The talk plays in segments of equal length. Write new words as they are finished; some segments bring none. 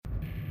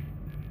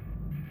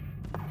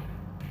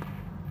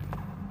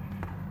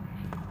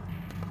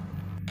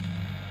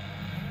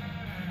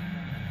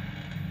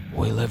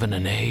We live in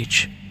an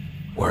age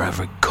where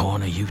every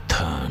corner you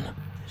turn,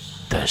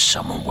 there's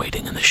someone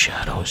waiting in the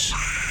shadows.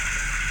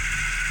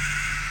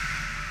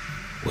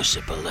 With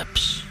zipper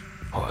lips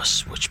or a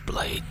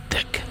switchblade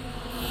dick.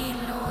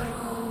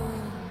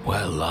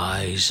 Where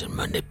lies and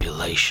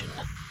manipulation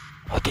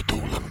are the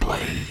dueling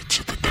blades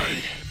of the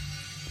day.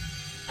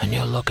 And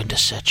you're looking to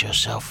set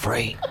yourself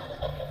free?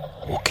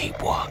 We'll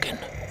keep walking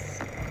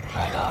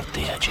right off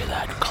the edge of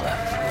that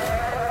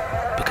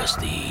cliff. Because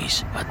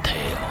these are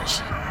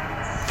tales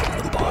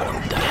from the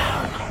bottom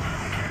down.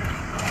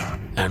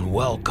 And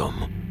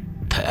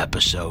welcome to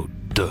episode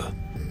 2.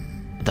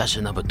 That's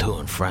the number 2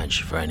 in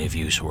French for any of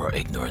you who are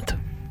ignorant.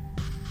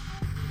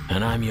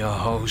 And I'm your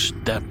host,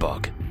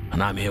 Deadbug,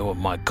 and I'm here with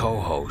my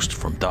co-host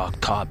from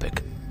Dark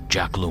Topic,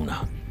 Jack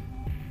Luna.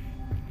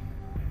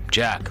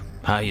 Jack,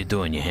 how you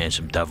doing, you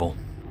handsome devil?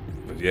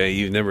 Yeah,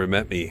 you've never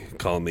met me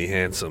calling me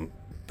handsome,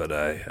 but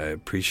I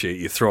appreciate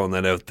you throwing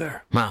that out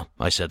there. Well,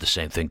 I said the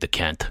same thing to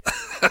Kent.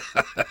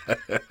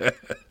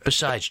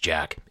 Besides,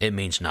 Jack, it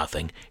means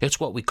nothing. It's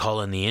what we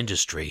call in the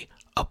industry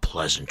a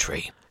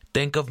pleasantry.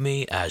 Think of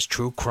me as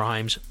True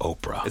Crime's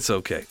Oprah. It's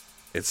okay.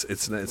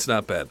 It's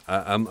not bad.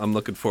 I'm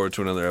looking forward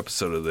to another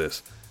episode of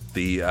this.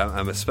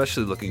 I'm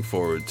especially looking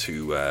forward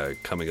to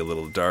coming a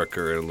little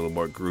darker and a little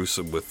more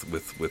gruesome with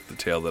the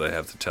tale that I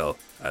have to tell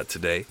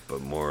today. But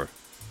more,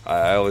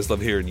 I always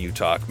love hearing you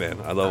talk, man.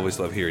 I always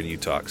love hearing you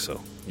talk.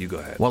 So you go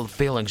ahead. Well, the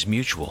feeling's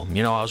mutual.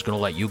 You know, I was going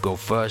to let you go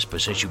first,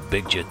 but since you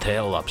bigged your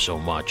tail up so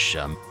much,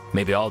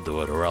 maybe I'll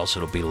do it, or else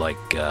it'll be like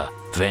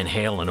Van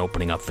Halen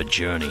opening up for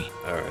Journey.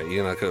 All right,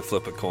 you're not going to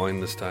flip a coin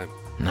this time?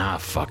 Nah,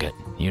 fuck it.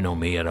 You know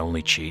me, I'd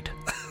only cheat.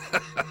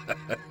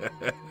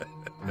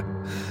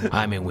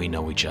 I mean, we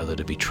know each other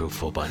to be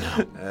truthful by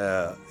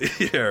now.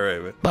 Yeah,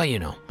 right, man. But, you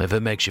know, if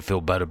it makes you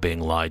feel better being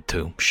lied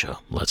to, sure,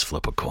 let's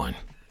flip a coin.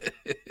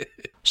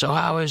 So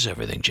how is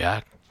everything,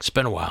 Jack? It's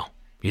been a while.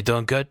 You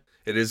doing good?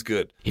 It is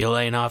good. You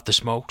laying off the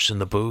smokes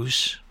and the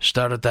booze?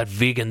 Started that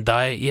vegan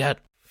diet yet?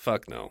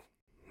 Fuck no.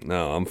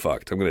 No, I'm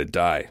fucked. I'm going to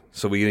die.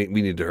 So we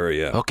need to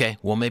hurry up. Okay,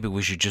 well, maybe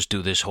we should just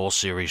do this whole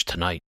series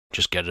tonight.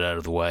 Just get it out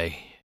of the way.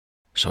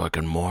 So I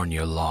can mourn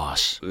your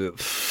loss.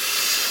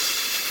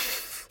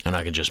 And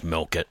I can just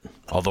milk it.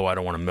 Although I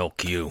don't want to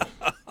milk you.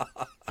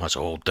 That's a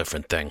whole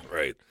different thing.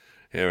 Right.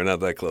 Yeah, we're not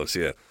that close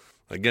yet.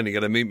 Again, you got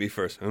to meet me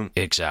first.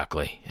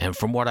 Exactly. And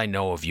from what I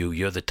know of you,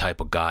 you're the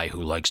type of guy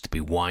who likes to be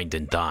wined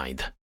and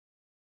dined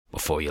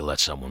before you let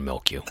someone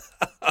milk you.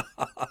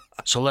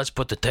 So let's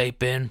put the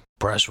tape in,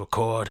 press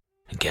record,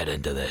 and get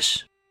into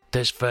this.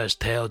 This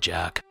first tale,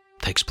 Jack,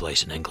 takes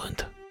place in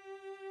England.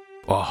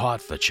 Or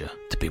Hertfordshire,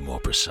 to be more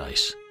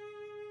precise.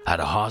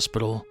 At a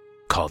hospital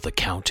called the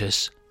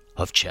Countess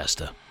of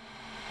Chester.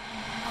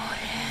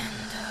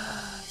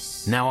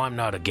 Now, I'm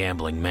not a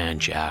gambling man,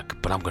 Jack,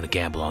 but I'm going to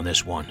gamble on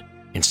this one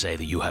and say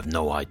that you have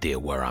no idea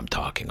where I'm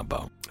talking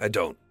about. I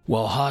don't.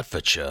 Well,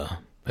 Hertfordshire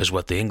is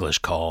what the English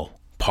call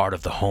part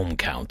of the home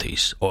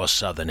counties, or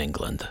southern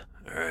England.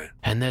 All right.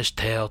 And this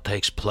tale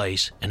takes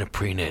place in a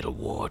prenatal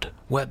ward,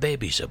 where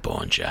babies are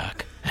born,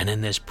 Jack. And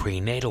in this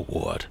prenatal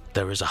ward,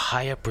 there is a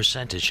higher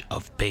percentage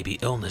of baby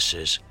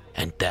illnesses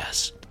and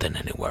deaths than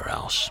anywhere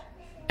else.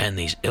 And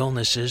these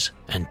illnesses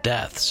and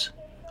deaths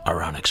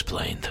are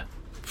unexplained.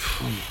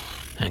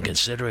 And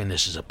considering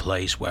this is a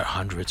place where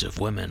hundreds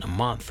of women a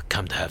month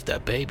come to have their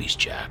babies,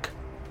 Jack,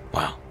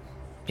 well,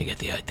 you get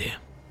the idea.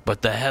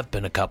 But there have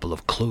been a couple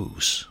of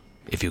clues,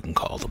 if you can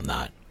call them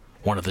that.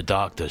 One of the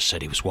doctors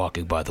said he was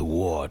walking by the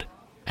ward,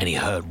 and he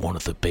heard one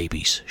of the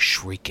babies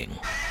shrieking.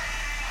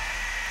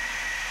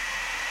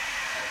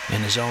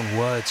 In his own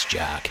words,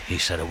 Jack, he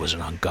said it was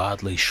an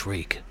ungodly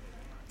shriek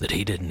that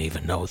he didn't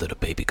even know that a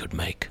baby could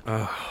make.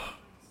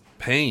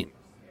 Pain.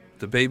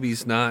 The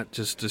baby's not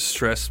just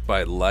distressed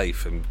by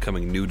life and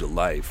becoming new to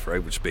life,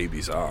 right, which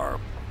babies are.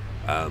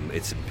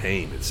 It's in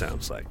pain, it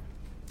sounds like.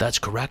 That's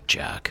correct,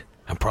 Jack,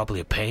 and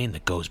probably a pain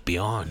that goes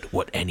beyond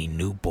what any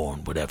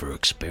newborn would ever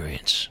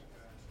experience.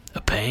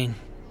 A pain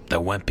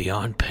that went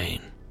beyond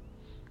pain.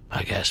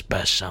 I guess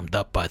best summed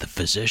up by the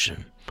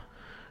physician,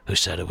 who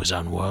said it was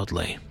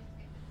unworldly.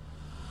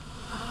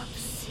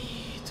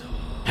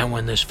 And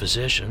when this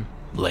physician,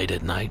 late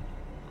at night,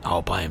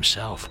 all by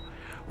himself,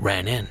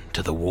 ran in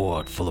to the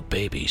ward full of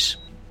babies,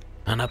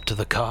 and up to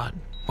the cot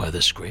where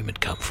the scream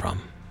had come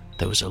from,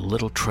 there was a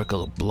little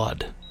trickle of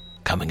blood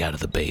coming out of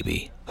the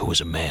baby, who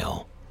was a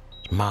male,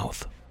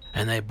 mouth.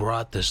 And they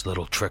brought this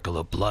little trickle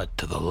of blood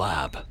to the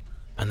lab,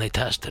 and they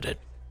tested it.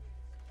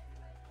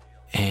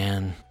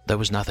 And there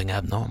was nothing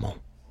abnormal.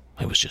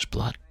 It was just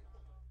blood.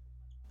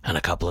 And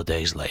a couple of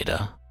days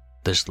later,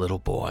 this little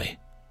boy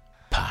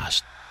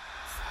passed.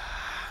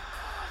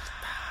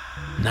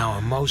 Now,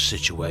 in most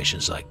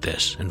situations like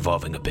this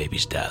involving a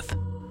baby's death,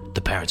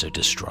 the parents are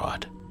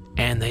distraught,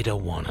 and they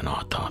don't want an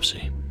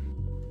autopsy.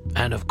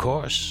 And of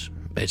course,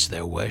 it's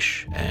their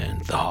wish,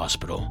 and the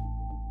hospital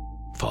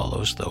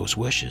follows those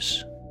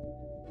wishes.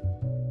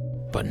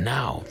 But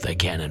now they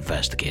can't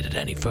investigate it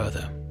any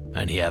further.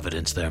 Any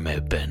evidence there may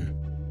have been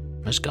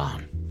is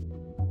gone.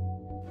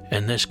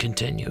 And this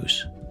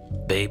continues.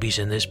 Babies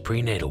in this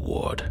prenatal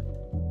ward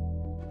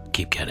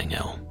keep getting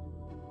ill.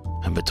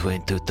 And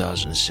between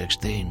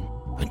 2016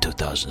 and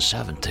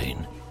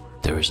 2017,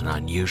 there is an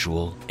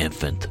unusual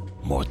infant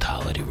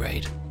mortality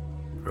rate.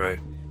 Right.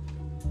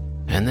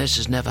 And this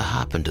has never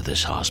happened to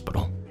this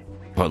hospital,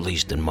 or at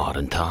least in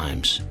modern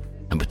times.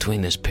 And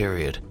between this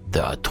period,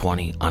 there are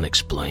 20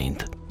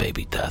 unexplained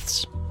baby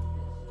deaths.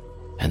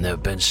 And there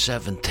have been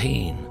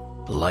 17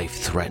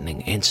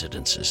 life-threatening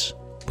incidences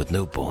with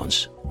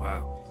newborns.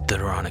 Wow. That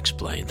are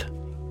unexplained.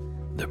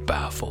 They're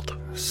baffled.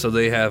 So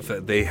they have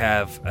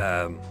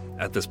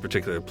at this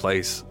particular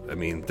place, I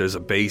mean, there's a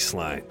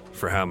baseline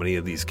for how many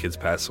of these kids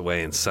pass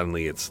away, and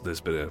suddenly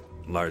there's been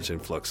a large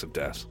influx of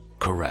deaths.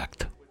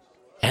 Correct.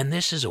 And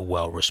this is a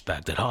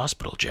well-respected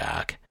hospital,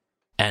 Jack.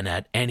 And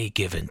at any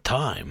given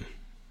time,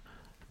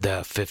 there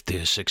are 50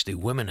 or 60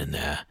 women in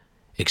there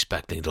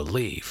expecting to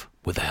leave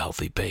with a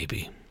healthy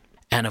baby.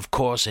 And of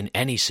course, in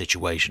any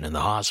situation in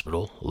the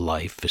hospital,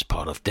 life is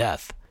part of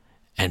death.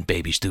 And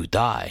babies do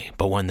die,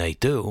 but when they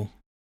do,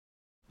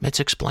 it's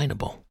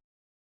explainable.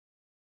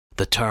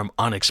 The term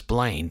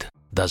unexplained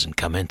doesn't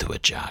come into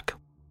it, Jack.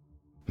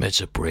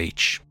 It's a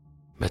breach,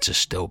 it's a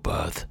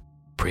stillbirth,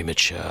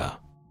 premature,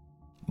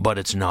 but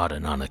it's not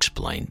an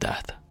unexplained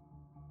death.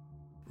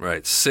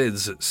 Right.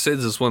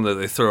 SIDS is one that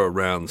they throw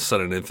around,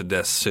 sudden infant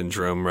death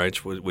syndrome, right?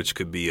 Which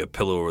could be a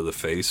pillow over the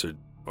face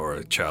or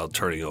a child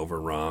turning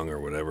over wrong or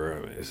whatever.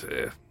 I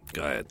mean,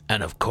 go ahead.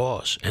 And of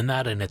course, and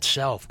that in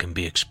itself can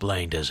be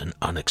explained as an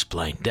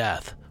unexplained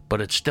death,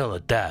 but it's still a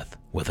death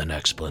with an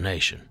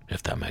explanation,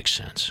 if that makes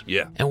sense.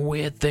 Yeah. And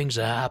weird things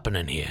are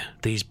happening here.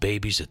 These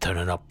babies are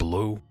turning up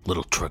blue,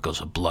 little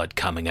trickles of blood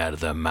coming out of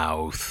their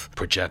mouth,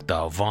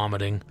 projectile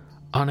vomiting,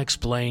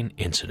 unexplained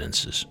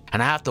incidences.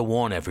 And I have to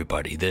warn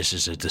everybody, this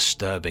is a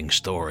disturbing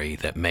story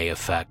that may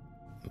affect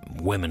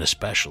women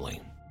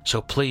especially.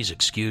 So please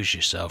excuse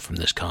yourself from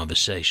this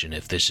conversation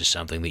if this is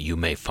something that you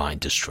may find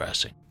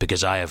distressing.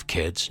 Because I have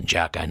kids, and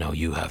Jack, I know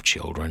you have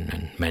children,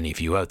 and many of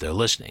you out there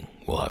listening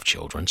will have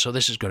children, so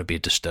this is going to be a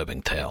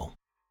disturbing tale.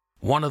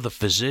 One of the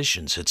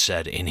physicians had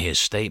said in his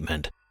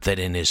statement that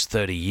in his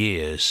 30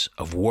 years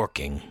of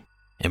working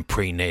in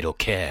prenatal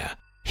care,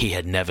 he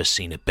had never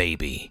seen a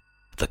baby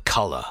the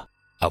color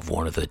of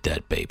one of the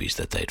dead babies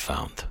that they'd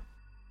found.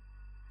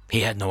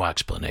 He had no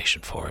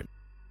explanation for it.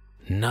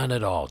 None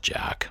at all,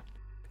 Jack.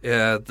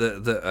 Yeah,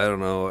 I don't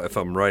know if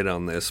I'm right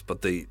on this,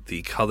 but the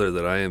color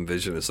that I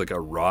envision is like a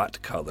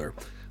rot color.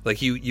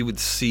 Like you would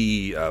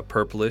see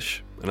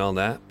purplish and all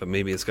that, but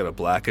maybe it's got a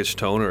blackish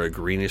tone or a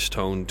greenish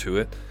tone to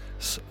it.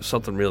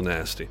 Something real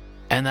nasty.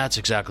 And that's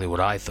exactly what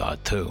I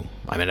thought, too.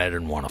 I mean, I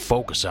didn't want to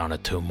focus on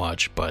it too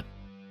much, but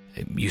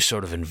you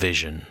sort of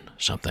envision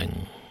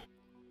something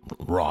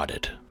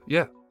rotted.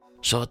 Yeah.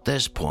 So at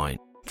this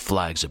point,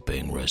 flags are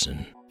being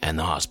risen, and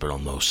the hospital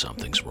knows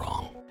something's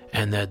wrong.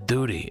 And their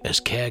duty as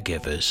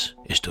caregivers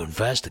is to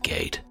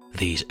investigate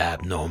these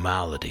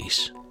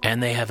abnormalities.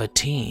 And they have a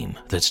team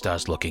that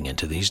starts looking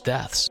into these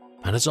deaths.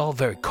 And it's all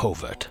very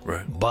covert,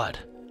 right? But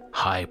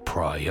high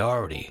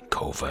priority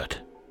covert.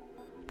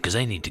 Because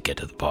they need to get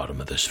to the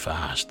bottom of this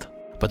fast.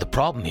 But the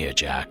problem here,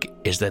 Jack,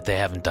 is that they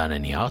haven't done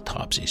any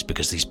autopsies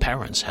because these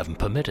parents haven't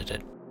permitted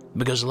it.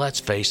 Because let's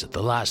face it,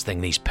 the last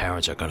thing these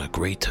parents are going to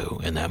agree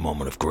to in that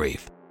moment of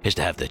grief is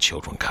to have their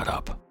children cut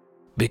up.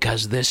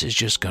 Because this is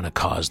just going to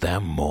cause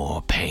them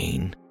more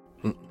pain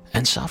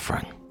and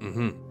suffering.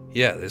 Mm-hmm.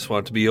 Yeah, they just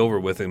want it to be over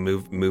with and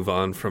move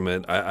on from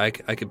it. I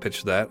could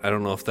picture that. I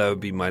don't know if that would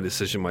be my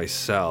decision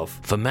myself.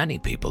 For many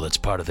people, it's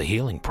part of the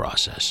healing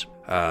process.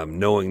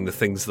 Knowing the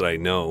things that I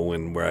know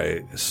and where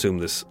I assume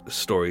this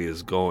story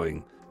is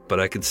going. But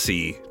I could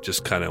see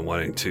just kind of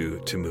wanting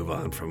to move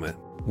on from it.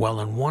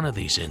 Well, in one of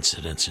these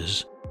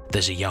incidences,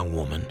 there's a young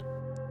woman,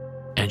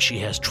 and she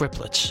has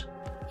triplets.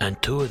 And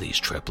two of these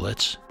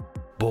triplets,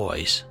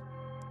 boys,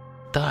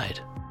 died.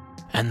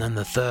 And then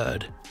the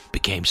third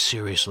became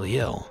seriously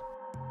ill,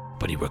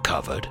 but he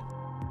recovered.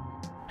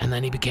 And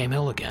then he became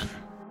ill again,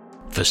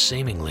 for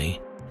seemingly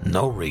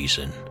no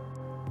reason,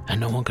 and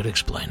no one could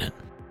explain it.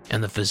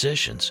 And the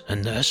physicians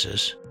and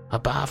nurses are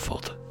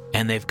baffled.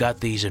 And they've got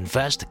these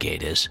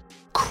investigators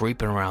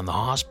creeping around the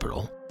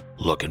hospital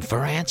looking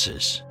for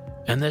answers.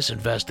 And this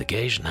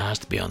investigation has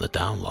to be on the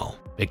down low.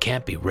 It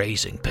can't be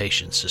raising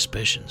patients'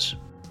 suspicions.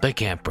 They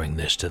can't bring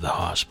this to the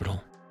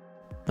hospital.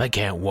 They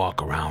can't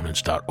walk around and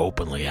start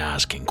openly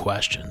asking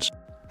questions.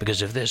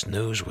 Because if this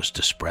news was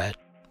to spread,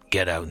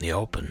 get out in the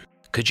open,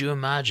 could you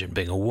imagine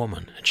being a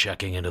woman and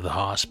checking into the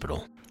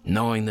hospital,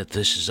 knowing that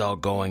this is all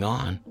going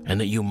on and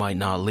that you might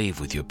not leave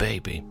with your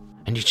baby?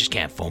 And you just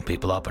can't phone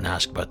people up and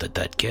ask about the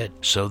dead kid.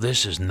 So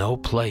this is no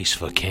place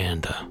for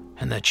candor.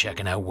 And they're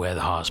checking out where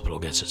the hospital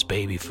gets its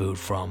baby food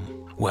from,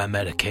 where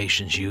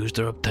medications used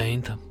are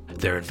obtained.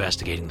 They're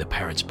investigating the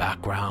parents'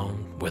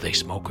 background. Were they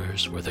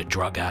smokers? Were they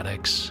drug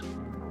addicts?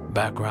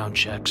 Background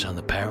checks on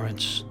the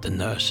parents, the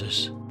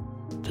nurses,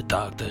 the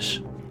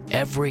doctors.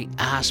 Every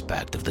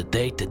aspect of the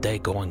day-to-day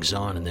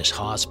goings-on in this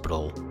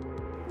hospital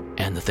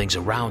and the things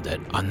around it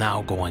are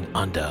now going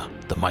under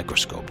the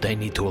microscope. They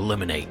need to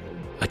eliminate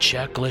a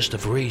checklist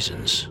of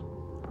reasons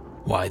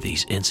why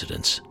these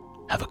incidents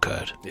have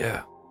occurred.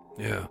 Yeah.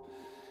 Yeah.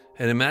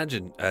 And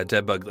imagine,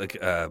 Deadbug, like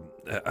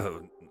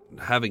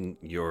having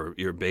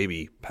your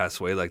baby pass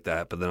away like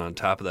that, but then on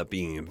top of that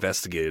being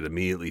investigated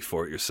immediately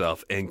for it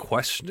yourself and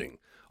questioning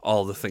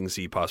all the things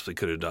he possibly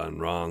could have done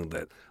wrong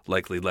that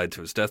likely led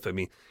to his death. I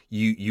mean,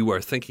 you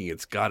are thinking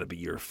it's got to be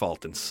your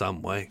fault in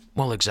some way.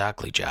 Well,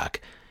 exactly,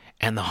 Jack.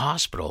 And the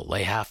hospital,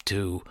 they have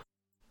to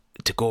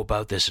go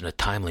about this in a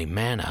timely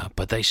manner,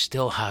 but they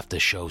still have to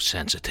show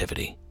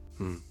sensitivity.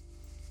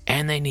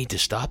 And they need to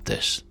stop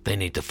this. They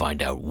need to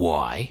find out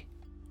why.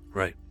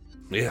 Right.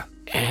 Yeah.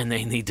 And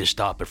they need to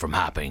stop it from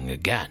happening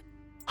again.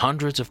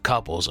 Hundreds of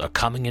couples are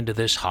coming into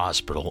this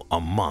hospital a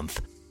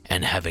month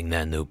and having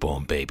their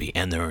newborn baby,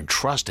 and they're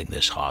entrusting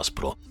this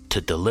hospital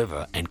to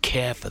deliver and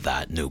care for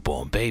that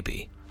newborn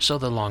baby. So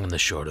the long and the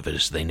short of it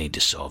is they need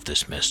to solve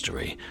this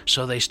mystery.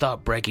 So they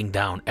start breaking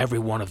down every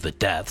one of the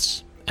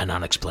deaths and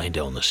unexplained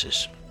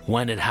illnesses.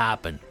 When it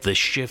happened, the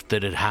shift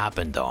that it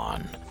happened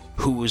on,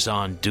 who was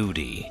on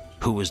duty,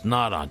 who was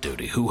not on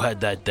duty, who had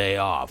that day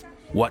off,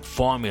 what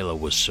formula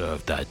was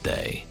served that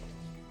day.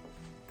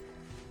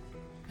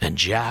 And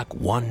Jack,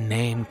 one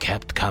name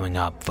kept coming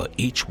up for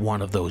each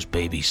one of those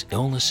babies'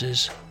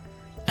 illnesses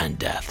and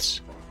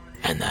deaths.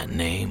 And that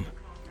name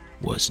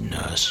was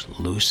Nurse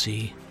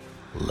Lucy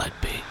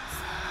Letby.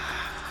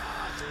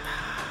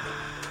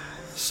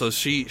 So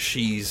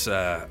she's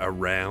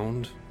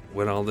around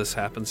when all this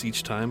happens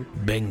each time?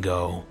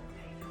 Bingo.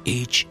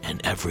 Each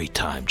and every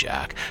time,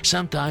 Jack.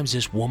 Sometimes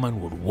this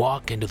woman would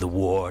walk into the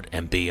ward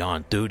and be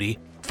on duty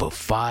for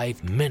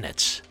 5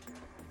 minutes,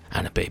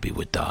 and a baby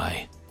would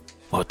die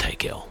or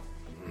take ill.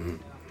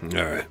 All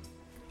right.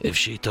 If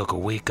she took a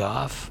week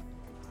off,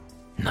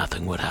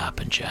 nothing would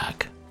happen,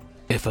 Jack.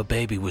 If a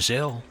baby was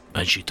ill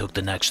and she took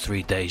the next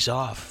 3 days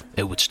off,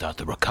 it would start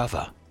to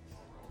recover.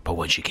 But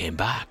when she came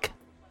back,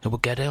 it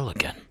would get ill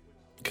again.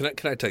 Can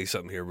I tell you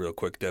something here real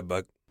quick,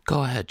 Deadbug?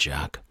 Go ahead,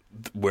 Jack.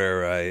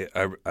 Where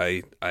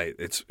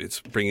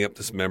it's bringing up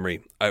this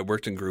memory. I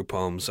worked in group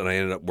homes, and I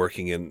ended up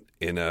working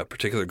in a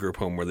particular group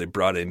home where they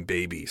brought in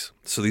babies.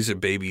 So these are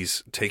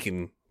babies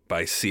taken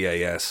by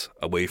CIS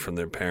away from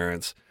their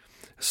parents.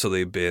 So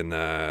they've been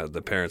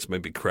the parents may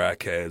be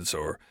crackheads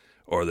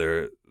or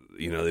they're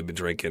they've been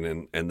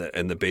drinking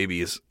and the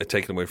baby is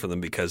taken away from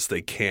them because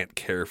they can't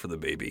care for the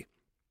baby.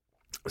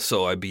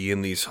 So I'd be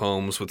in these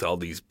homes with all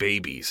these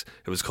babies.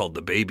 It was called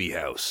the baby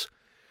house.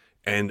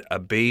 And a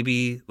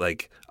baby,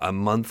 like a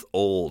month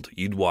old,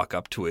 you'd walk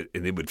up to it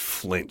and it would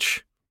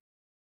flinch.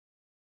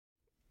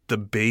 The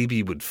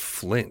baby would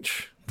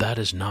flinch. That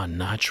is not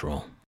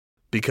natural.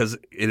 Because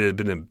it had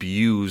been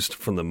abused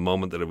from the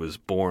moment that it was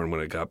born.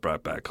 When it got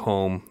brought back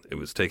home, it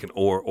was taken,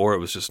 or it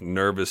was just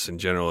nervous in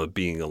general of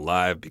being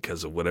alive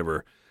because of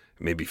whatever,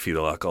 maybe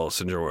fetal alcohol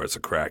syndrome, or it's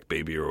a crack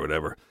baby or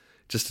whatever.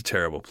 Just a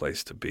terrible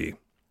place to be.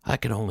 I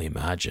can only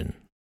imagine.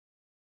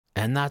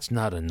 And that's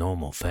not a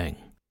normal thing.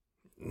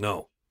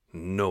 No,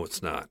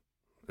 it's not.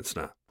 It's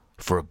not.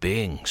 For a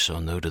being so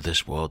new to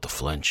this world to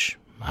flinch,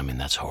 I mean,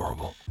 that's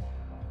horrible.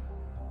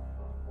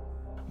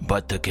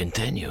 But to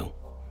continue,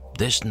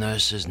 this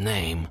nurse's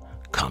name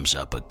comes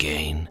up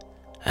again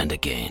and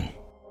again.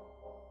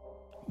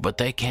 But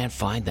they can't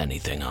find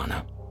anything on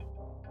her.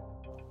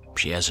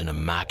 She has an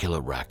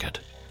immaculate record.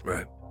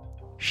 Right.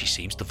 She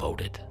seems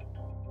devoted.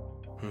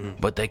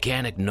 But they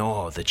can't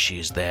ignore that she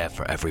is there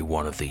for every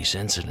one of these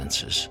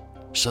incidences.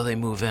 So they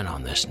move in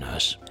on this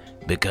nurse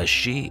because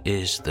she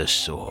is the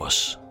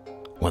source.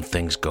 When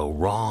things go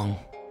wrong,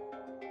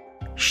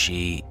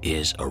 she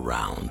is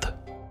around.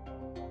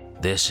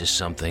 This is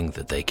something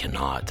that they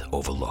cannot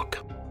overlook.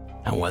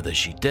 And whether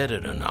she did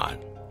it or not,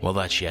 well,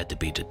 that's yet to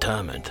be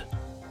determined.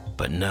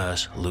 But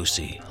Nurse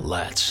Lucy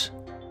Letts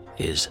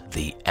is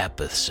the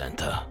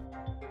epicenter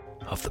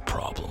of the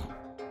problem.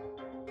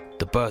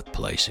 The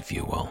birthplace, if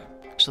you will.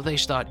 So they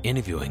start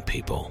interviewing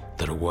people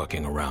that are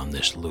working around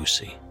this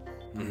Lucy.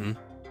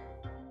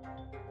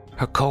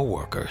 Her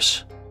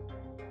co-workers,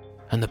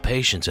 and the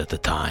patients at the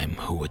time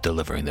who were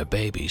delivering their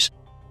babies.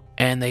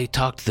 And they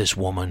talked to this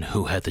woman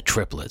who had the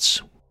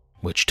triplets,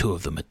 which 2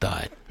 of them had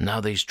died.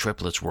 Now these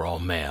triplets were all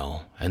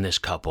male, and this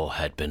couple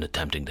had been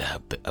attempting to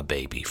have a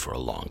baby for a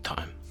long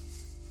time.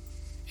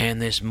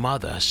 And this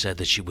mother said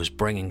that she was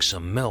bringing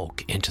some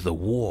milk into the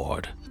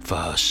ward for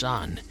her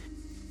son,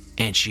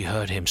 and she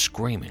heard him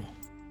screaming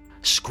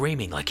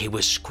like he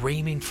was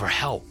screaming for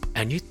help.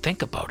 And you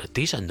think about it,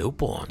 these are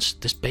newborns.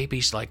 This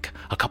baby's like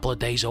a couple of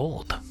days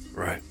old.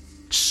 Right.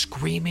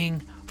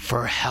 Screaming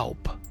for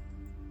help.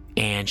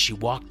 And she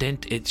walked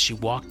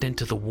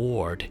into the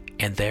ward,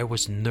 and there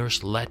was Nurse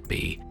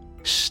Letby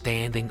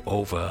standing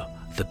over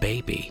the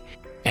baby.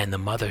 And the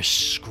mother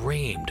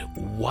screamed,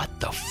 "What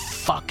the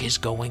fuck is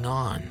going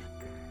on?"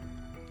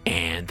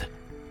 And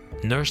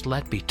Nurse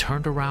Letby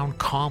turned around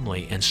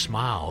calmly and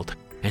smiled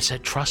and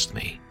said, "Trust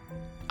me,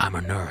 I'm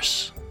a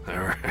nurse." All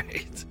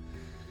right.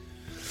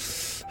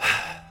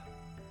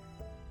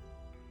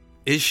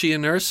 Is she a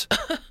nurse?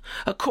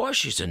 Of course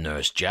she's a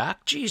nurse,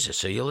 Jack.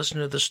 Jesus, are you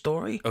listening to the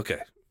story?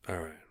 Okay. All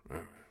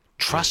right.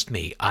 Trust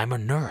me, I'm a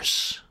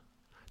nurse.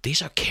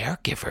 These are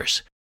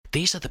caregivers.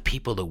 these are the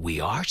people that we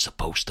are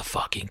supposed to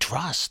fucking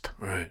trust.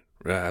 Right.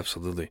 Yeah,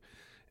 absolutely.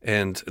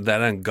 And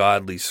that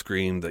ungodly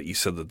scream that you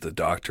said that the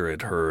doctor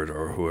had heard,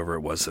 or whoever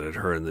it was that had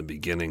heard in the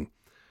beginning,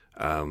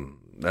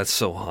 that's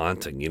so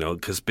haunting,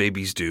 because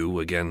babies do,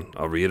 again,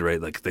 I'll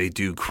reiterate, like they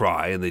do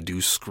cry and they do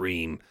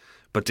scream,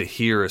 but to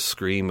hear a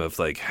scream of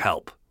like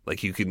help,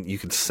 like you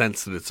can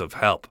sense that it's of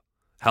help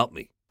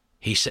me.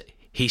 He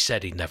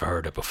said he'd never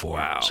heard it before.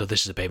 Wow. So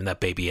this is a baby, and that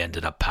baby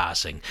ended up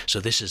passing.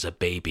 So this is a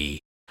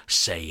baby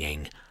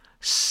saying,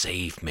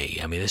 "Save me."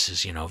 I mean, this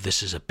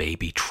is a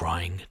baby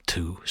trying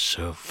to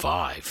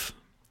survive.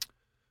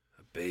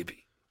 A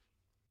baby.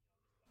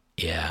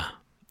 Yeah.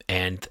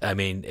 And, I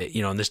mean,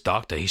 and this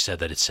doctor, he said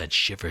that it sent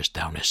shivers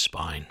down his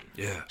spine.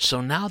 Yeah. So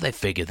now they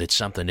figure that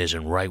something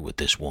isn't right with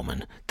this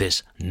woman,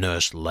 this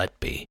Nurse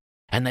Letby.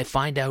 And they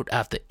find out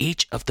after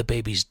each of the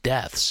baby's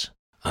deaths.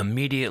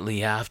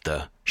 Immediately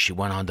after, she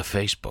went onto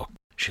Facebook.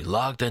 She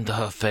logged into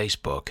her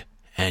Facebook,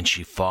 and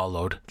she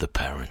followed the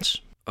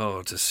parents.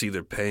 Oh, to see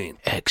their pain.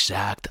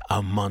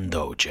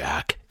 Exactamundo,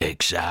 Jack.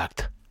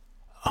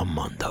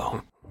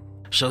 Exactamundo.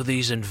 So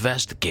these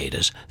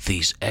investigators,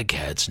 these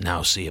eggheads,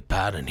 now see a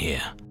pattern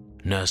here.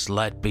 Nurse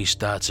Letby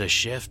starts her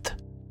shift,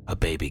 a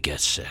baby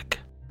gets sick.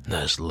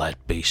 Nurse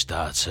Letby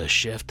starts her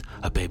shift,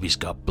 a baby's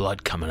got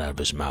blood coming out of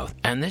his mouth.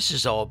 And this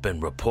has all been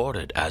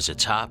reported as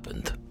it's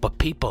happened. But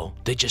people,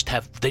 they just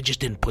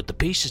didn't put the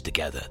pieces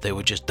together. They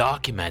were just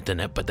documenting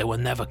it, but they were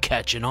never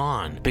catching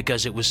on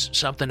because it was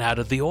something out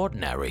of the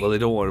ordinary. Well, they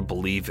don't want to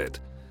believe it.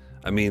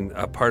 I mean,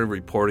 a part of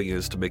reporting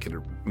is to make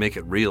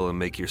it real and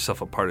make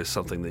yourself a part of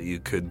something that you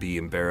could be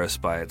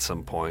embarrassed by at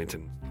some point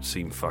and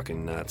seem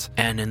fucking nuts.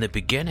 And in the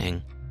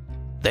beginning,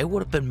 they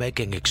would have been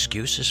making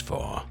excuses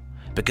for her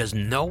because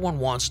no one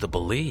wants to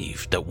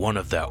believe that one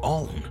of their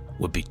own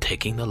would be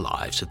taking the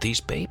lives of these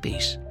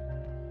babies.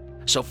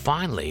 So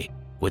finally,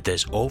 with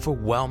this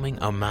overwhelming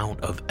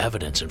amount of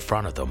evidence in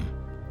front of them,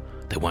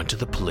 they went to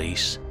the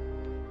police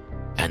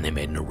and they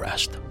made an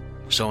arrest.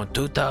 So in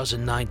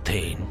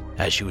 2019,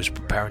 as she was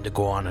preparing to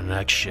go on her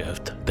next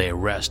shift, they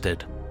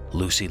arrested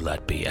Lucy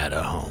Letby at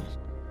her home.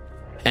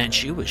 And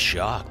she was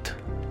shocked.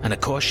 And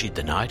of course she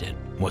denied it.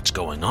 What's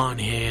going on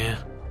here?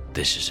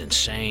 This is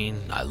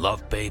insane. I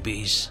love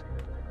babies.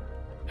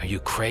 Are you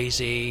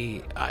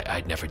crazy?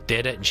 I never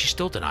did it. And she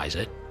still denies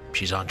it.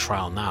 She's on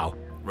trial now.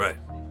 Right.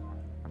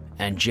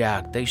 And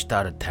Jack, they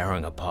started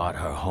tearing apart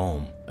her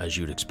home, as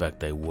you'd expect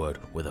they would,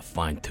 with a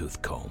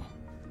fine-tooth comb.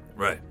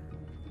 Right.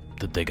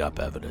 To dig up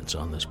evidence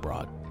on this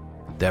broad.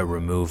 They're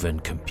removing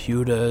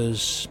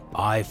computers,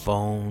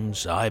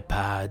 iPhones,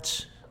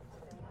 iPads.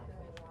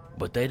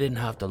 But they didn't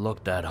have to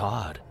look that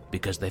hard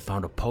because they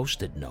found a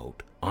post-it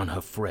note on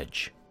her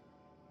fridge.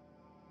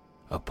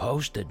 A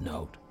post-it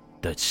note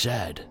that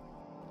said,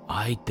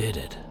 "I did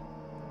it.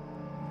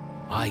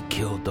 I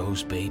killed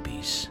those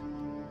babies,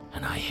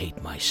 and I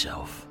hate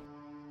myself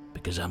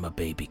because I'm a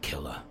baby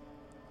killer,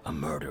 a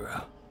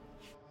murderer."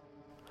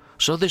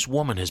 So this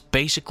woman has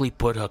basically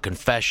put her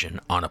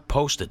confession on a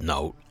post-it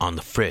note on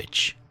the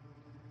fridge.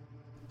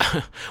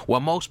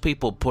 Well, most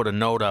people put a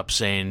note up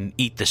saying,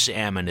 "Eat the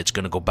salmon, it's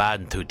going to go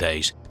bad in 2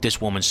 days."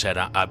 This woman said,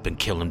 I've been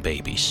killing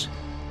babies.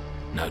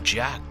 Now,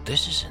 Jack,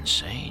 this is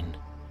insane.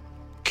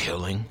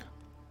 Killing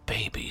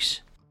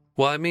babies.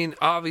 Well, I mean,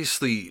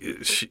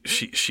 obviously,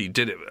 she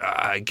did it.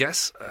 I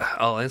guess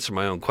I'll answer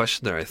my own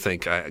question there, I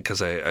think,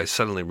 because I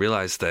suddenly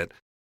realized that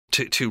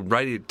to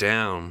write it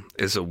down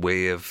is a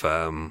way of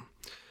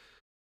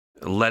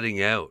letting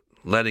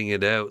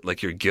it out,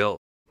 like your guilt.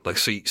 Like,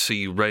 so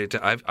you write it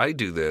down. I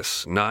do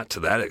this, not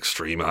to that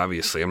extreme,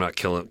 obviously. I'm not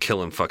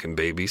killing fucking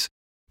babies.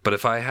 But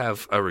if I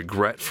have a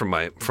regret from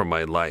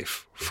my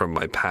life, from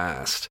my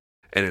past,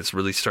 and it's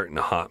really starting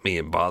to haunt me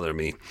and bother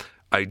me,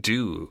 I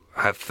do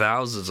have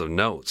thousands of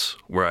notes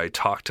where I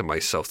talk to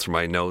myself through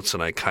my notes,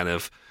 and I kind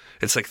of,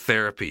 it's like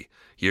therapy.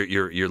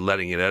 You're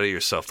letting it out of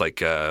yourself,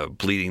 like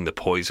bleeding the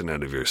poison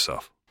out of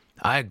yourself.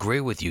 I agree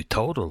with you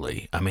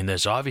totally. I mean,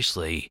 there's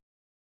obviously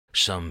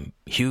some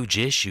huge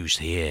issues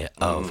here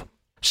of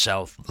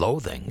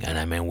self-loathing, and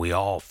I mean, we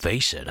all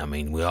face it. I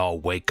mean, we all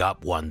wake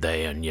up one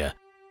day and you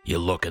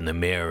look in the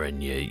mirror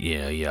and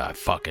you I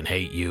fucking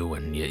hate you,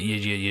 and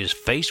you're just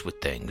faced with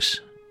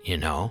things, you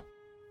know?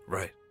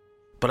 Right.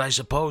 But I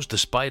suppose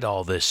despite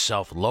all this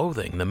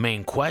self-loathing, the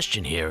main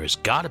question here has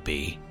got to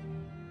be,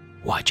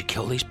 why'd you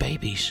kill these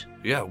babies?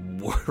 Yeah,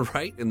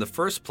 right, in the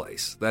first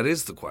place. That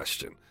is the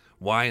question.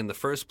 Why in the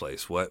first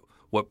place? What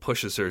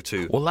pushes her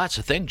to... Well, that's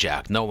the thing,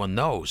 Jack. No one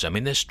knows. I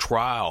mean, this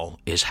trial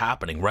is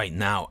happening right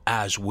now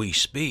as we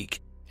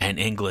speak. And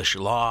English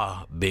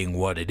law being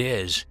what it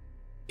is,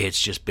 it's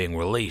just being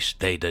released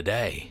day to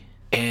day.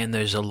 And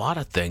there's a lot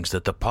of things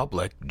that the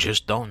public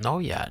just don't know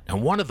yet.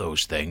 And one of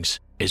those things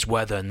is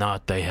whether or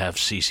not they have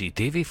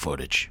CCTV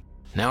footage.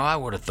 Now, I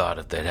would have thought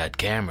if they'd had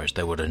cameras,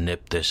 they would have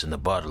nipped this in the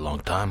bud a long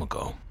time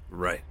ago.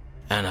 Right.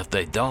 And if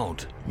they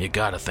don't, you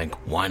gotta think,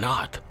 why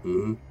not?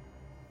 Mm-hmm.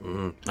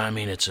 Mm-hmm. I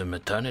mean, it's a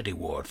maternity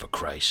ward, for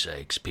Christ's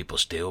sakes. People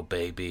steal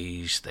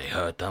babies, they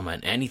hurt them,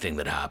 and anything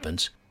that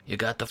happens, you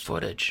got the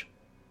footage.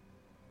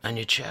 and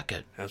you check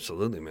it.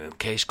 Absolutely, man.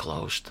 Case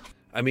closed.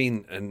 I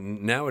mean,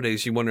 and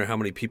nowadays you wonder how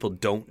many people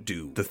don't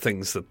do the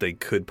things that they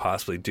could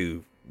possibly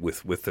do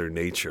with their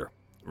nature,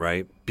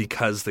 right?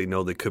 Because they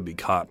know they could be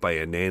caught by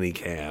a nanny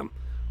cam,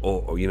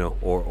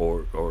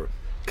 or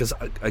because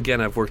again,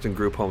 I've worked in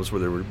group homes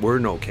where there were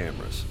no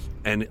cameras,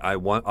 and I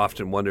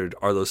often wondered,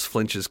 are those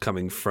flinches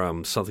coming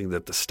from something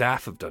that the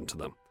staff have done to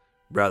them,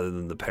 rather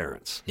than the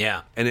parents?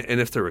 Yeah. And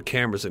if there were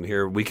cameras in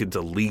here, we could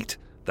delete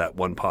that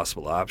one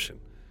possible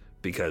option,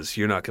 because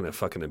you're not going to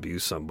fucking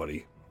abuse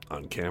somebody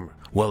on camera.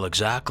 Well,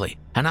 exactly.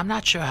 And I'm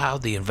not sure how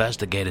the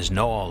investigators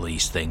know all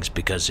these things,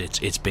 because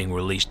it's being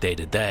released day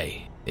to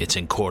day. It's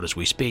in court as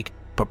we speak.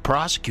 But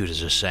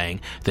prosecutors are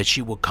saying that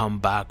she will come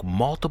back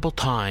multiple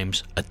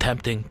times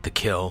attempting to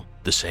kill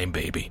the same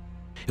baby.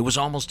 It was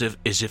almost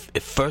as if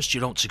first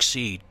you don't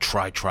succeed,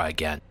 try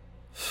again.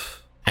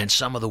 And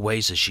some of the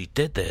ways that she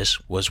did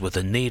this was with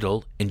a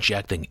needle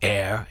injecting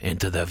air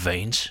into their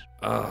veins.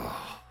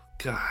 Oh,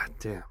 god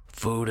damn.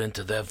 Food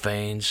into their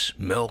veins,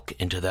 milk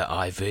into their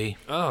IV.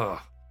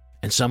 Oh.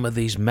 And some of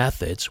these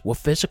methods were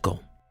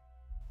physical.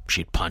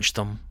 She'd punch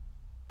them,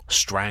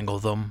 strangle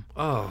them,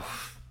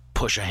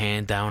 push her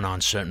hand down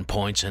on certain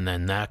points in their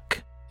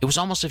neck. It was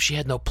almost as if she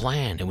had no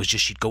plan. It was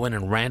just she'd go in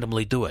and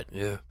randomly do it.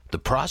 Yeah. The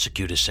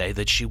prosecutors say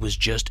that she was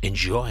just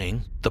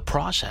enjoying the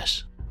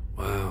process.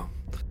 Wow.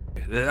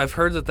 I've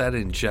heard that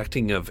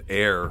injecting of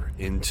air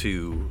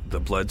into the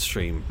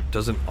bloodstream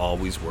doesn't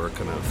always work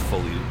on a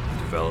fully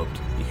developed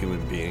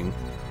human being.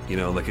 You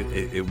know, like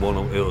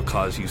it'll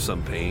cause you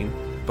some pain,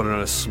 but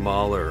on a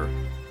smaller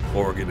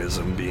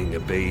organism, being a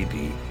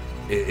baby,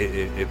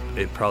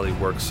 it probably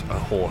works a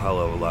whole hell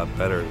of a lot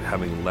better.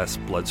 Having less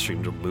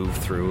bloodstream to move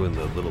through and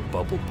the little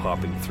bubble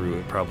popping through,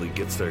 it probably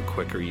gets there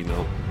quicker, you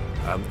know.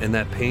 And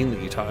that pain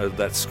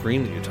that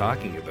scream that you're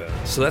talking about.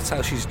 So that's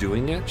how she's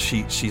doing it.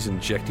 She's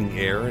injecting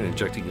air and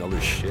injecting other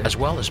shit, as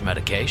well as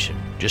medication,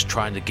 just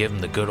trying to give him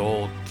the good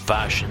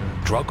old-fashioned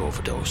drug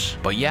overdose.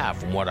 But yeah,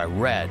 from what I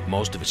read,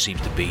 most of it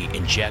seems to be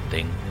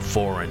injecting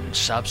foreign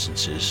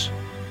substances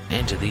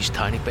into these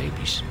tiny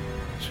babies.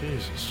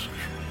 Jesus.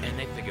 And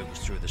they figure it was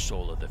through the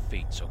sole of their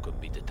feet, so it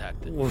couldn't be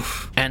detected.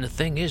 Oof. And the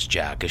thing is,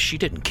 Jack, is she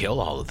didn't kill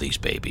all of these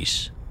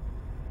babies.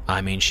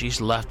 I mean,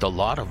 she's left a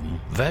lot of them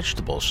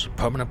vegetables,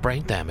 permanent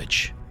brain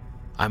damage.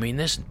 I mean,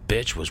 this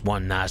bitch was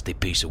one nasty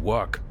piece of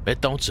work.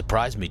 It don't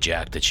surprise me,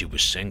 Jack, that she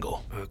was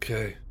single.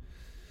 Okay.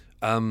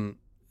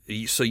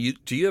 So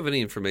do you have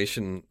any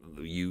information?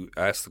 You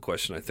asked the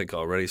question, I think,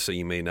 already, so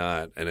you may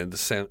not. And it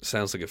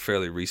sounds like a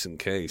fairly recent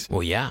case.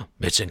 Well, yeah,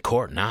 it's in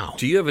court now.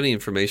 Do you have any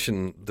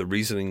information, the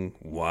reasoning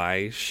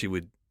why she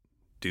would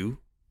do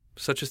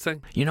such a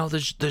thing? You know,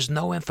 there's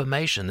no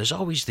information. There's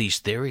always these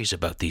theories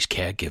about these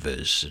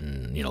caregivers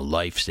and, you know,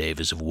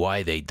 lifesavers of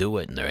why they do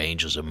it and they're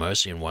angels of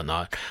mercy and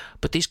whatnot.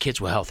 But these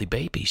kids were healthy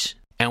babies.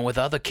 And with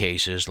other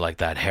cases like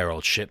that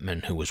Harold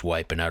Shipman who was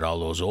wiping out all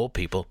those old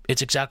people,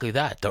 it's exactly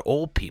that. They're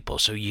old people,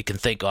 so you can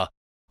think,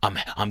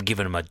 I'm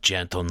giving them a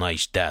gentle,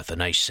 nice death, a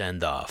nice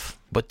send-off.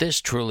 But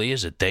this truly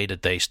is a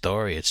day-to-day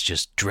story. It's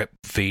just drip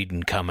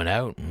feeding coming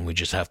out, and we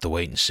just have to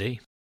wait and see.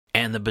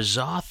 And the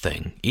bizarre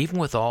thing, even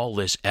with all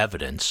this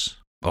evidence,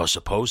 or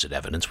supposed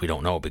evidence, we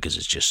don't know because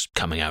it's just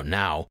coming out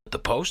now, the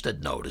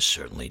posted note is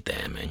certainly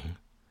damning.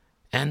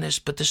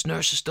 But this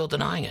nurse is still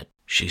denying it.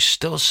 She's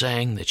still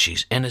saying that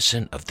she's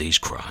innocent of these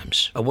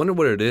crimes. I wonder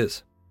what it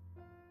is.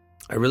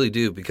 I really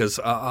do, because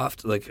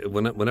often, like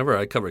whenever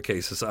I cover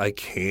cases, I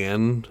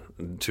can,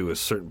 to a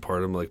certain part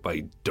of them, like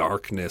by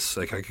darkness,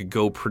 like I could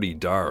go pretty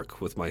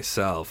dark with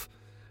myself,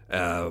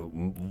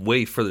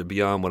 way further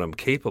beyond what I'm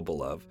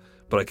capable of.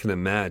 But I can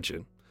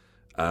imagine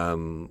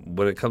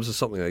when it comes to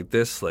something like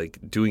this, like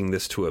doing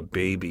this to a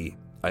baby,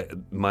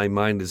 my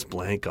mind is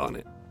blank on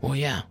it. Well,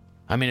 yeah.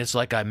 I mean, it's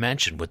like I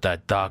mentioned with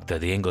that doctor,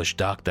 the English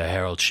doctor,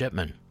 Harold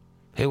Shipman.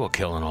 They were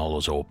killing all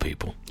those old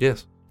people.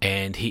 Yes.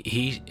 And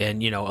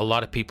and you know, a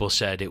lot of people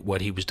said what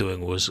he was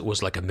doing was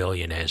like a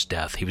millionaire's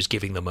death. He was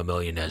giving them a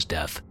millionaire's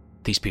death.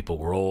 These people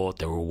were old.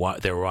 They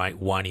were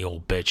whiny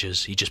old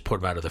bitches. He just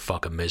put them out of their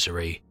fucking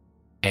misery.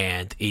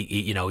 And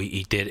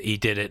he did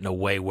it in a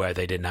way where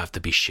they didn't have to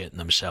be shitting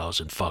themselves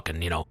and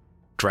fucking, you know,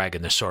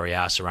 dragging their sorry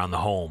ass around the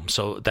home.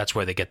 So that's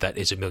where they get that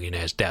it's a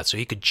millionaire's death. So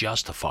he could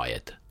justify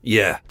it.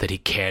 Yeah. That he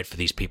cared for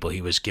these people.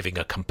 He was giving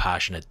a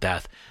compassionate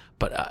death.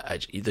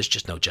 But there's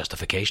just no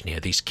justification here.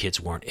 These kids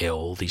weren't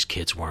ill. These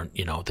kids weren't,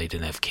 you know, they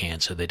didn't have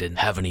cancer. They didn't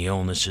have any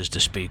illnesses to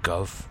speak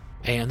of.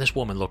 And this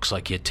woman looks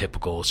like your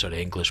typical sort of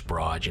English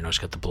broad. You know, she's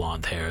got the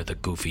blonde hair, the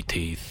goofy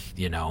teeth,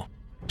 you know.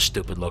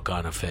 Stupid look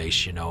on her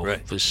face, you know,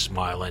 right. Was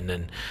smiling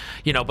and,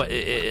 you know, but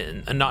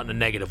not in a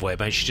negative way.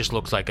 But she just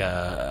looks like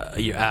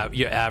your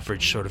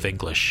average sort of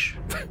English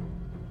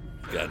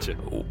gotcha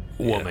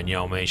woman. Yeah.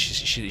 You know, I mean,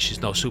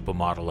 she's no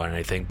supermodel or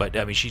anything, but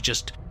I mean, she's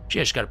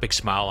got a big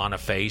smile on her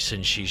face,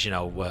 and she's, you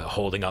know,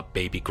 holding up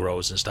baby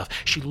grows and stuff.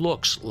 She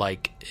looks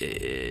like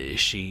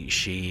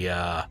she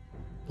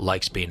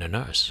likes being a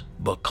nurse,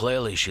 but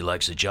clearly she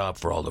likes the job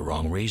for all the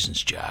wrong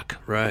reasons, Jack.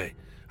 Right.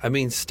 I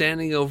mean,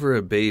 standing over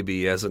a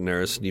baby as a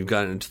nurse, and you've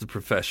gotten into the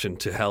profession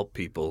to help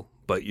people,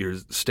 but you're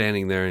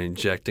standing there and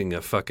injecting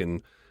a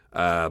fucking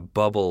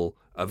bubble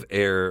of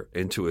air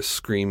into a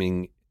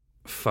screaming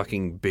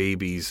fucking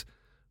baby's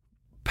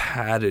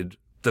pad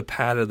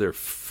of their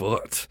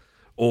foot,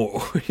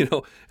 or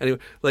anyway,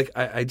 like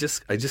I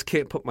just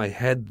can't put my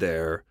head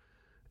there,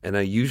 and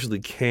I usually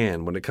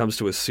can when it comes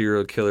to a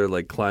serial killer,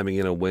 like climbing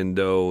in a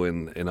window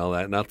and all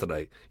that. Not that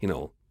I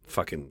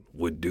fucking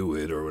would do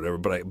it or whatever,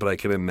 but I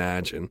can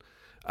imagine.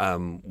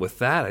 With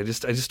that, I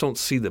just don't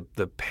see the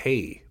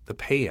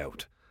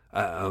payout,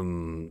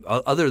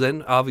 other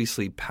than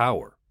obviously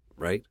power,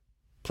 right?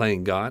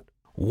 Playing God.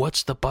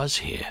 What's the buzz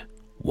here?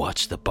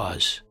 What's the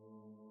buzz?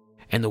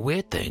 And the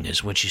weird thing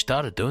is, when she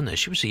started doing this,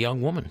 she was a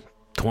young woman,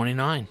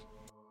 29.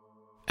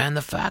 And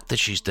the fact that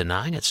she's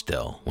denying it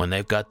still, when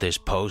they've got this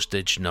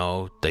postage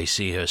note, they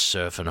see her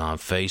surfing on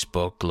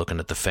Facebook, looking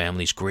at the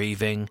families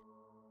grieving.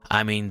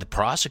 I mean, the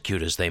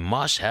prosecutors, they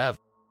must have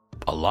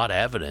a lot of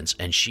evidence,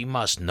 and she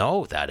must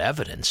know that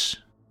evidence.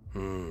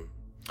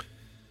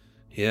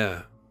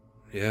 Yeah.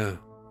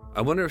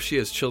 I wonder if she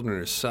has children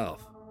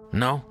herself.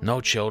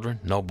 No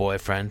children, no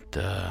boyfriend.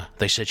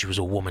 They said she was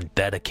a woman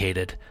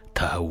dedicated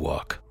to her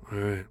work. All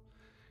right.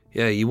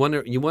 Yeah, you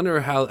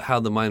wonder how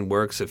the mind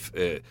works. If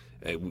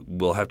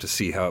we'll have to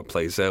see how it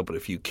plays out. But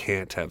if you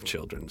can't have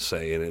children,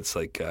 say, and it's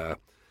like a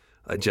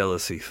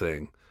jealousy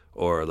thing,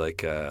 or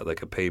like a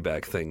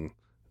payback thing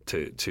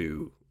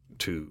to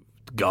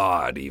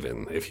God,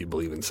 even if you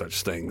believe in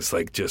such things,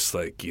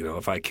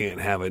 if I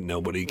can't have it,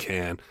 nobody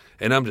can.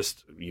 And I'm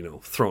just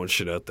throwing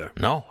shit out there.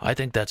 No, I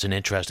think that's an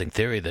interesting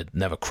theory that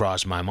never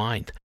crossed my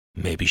mind.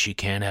 Maybe she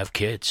can't have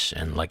kids,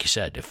 and like you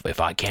said, if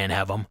I can't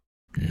have them,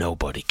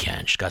 nobody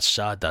can. She's got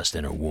sawdust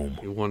in her womb.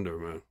 You wonder,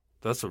 man.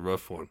 That's a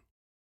rough one.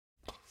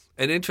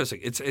 And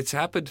interesting. It's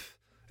happened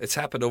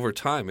over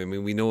time. I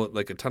mean, we know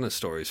like a ton of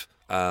stories.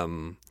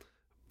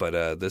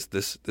 But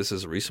this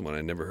is a recent one.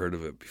 I never heard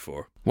of it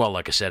before. Well,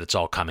 like I said, it's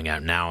all coming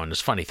out now, and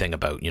this funny thing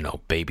about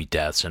baby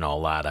deaths and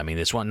all that. I mean,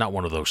 it's not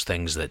one of those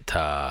things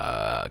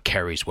that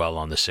carries well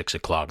on the 6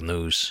 o'clock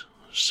news.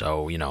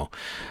 So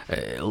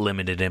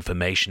limited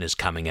information is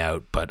coming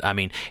out, but I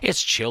mean,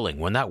 it's chilling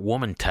when that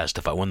woman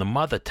testified. When the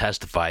mother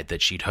testified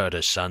that she'd heard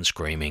her son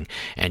screaming,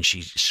 and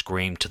she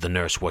screamed to the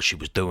nurse what she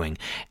was doing,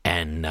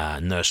 and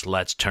Nurse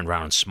Letts turned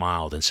around and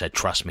smiled and said,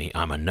 "Trust me,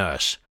 I'm a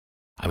nurse."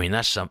 I mean,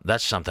 that's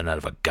something out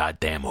of a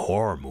goddamn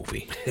horror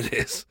movie. It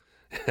is.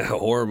 A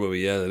horror movie,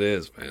 yeah, it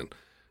is, man.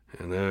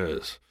 And there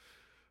is.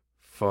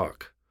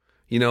 Fuck.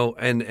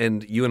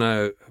 And you and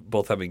I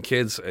both having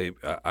kids,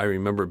 I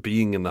remember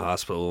being in the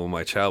hospital when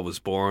my child was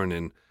born,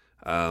 and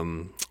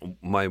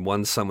my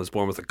one son was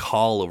born with a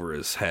caul over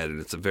his head,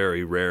 and it's a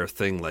very rare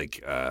thing,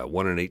 like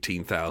 1 in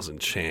 18,000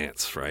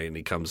 chance, right? And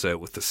he comes out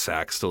with the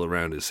sack still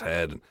around his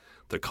head, and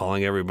they're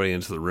calling everybody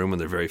into the room,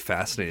 and they're very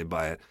fascinated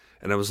by it.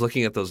 And I was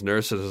looking at those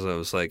nurses, and I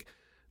was like,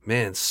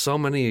 man, so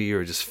many of you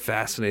are just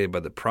fascinated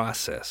by the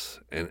process,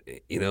 and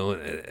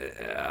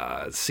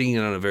seeing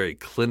it on a very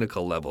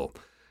clinical level.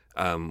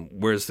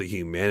 Where's the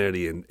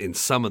humanity in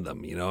some of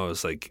them? I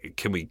was like,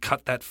 can we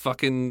cut that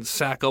fucking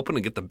sack open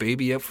and get the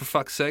baby out for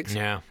fuck's sakes?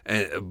 Yeah.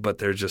 But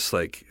they're just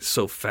like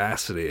so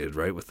fascinated,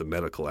 right, with the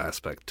medical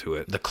aspect to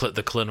it. The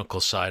clinical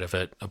side of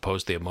it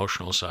opposed to the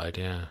emotional side,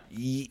 yeah.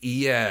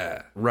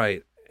 Yeah,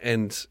 right.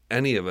 And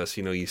any of us,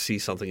 you see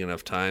something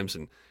enough times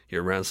and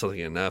you're around something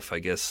enough, I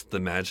guess the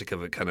magic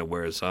of it kind of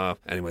wears off.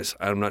 Anyways,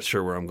 I'm not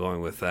sure where I'm going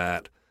with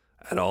that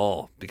at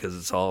all, because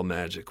it's all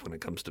magic when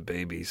it comes to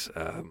babies.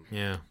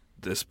 Yeah.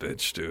 This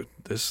bitch, dude.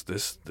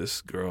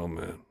 This girl,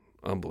 man.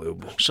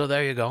 Unbelievable. So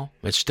there you go.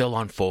 It's still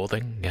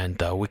unfolding,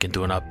 and we can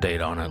do an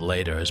update on it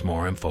later as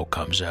more info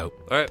comes out.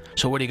 All right.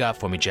 So what do you got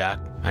for me, Jack?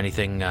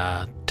 Anything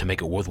to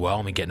make it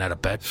worthwhile me getting out of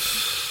bed?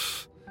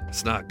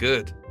 It's not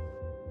good.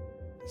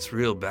 It's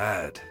real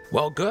bad.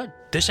 Well, good.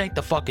 This ain't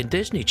the fucking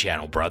Disney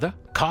Channel, brother.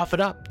 Cough it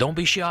up. Don't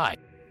be shy.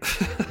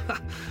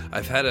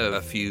 I've had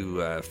a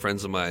few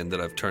friends of mine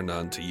that I've turned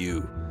on to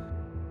you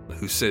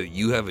who said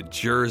you have a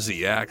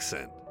Jersey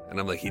accent. And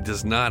I'm like, he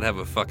does not have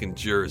a fucking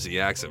Jersey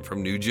accent,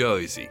 from New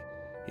Jersey,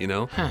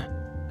 Huh.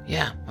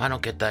 Yeah, I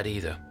don't get that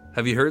either.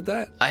 Have you heard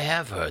that? I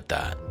have heard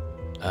that.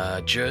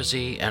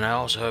 Jersey, and I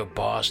also heard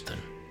Boston.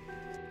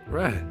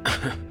 Right.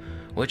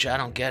 Which I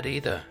don't get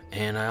either.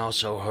 And I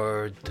also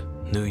heard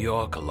New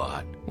York a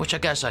lot, which I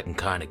guess I can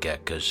kind of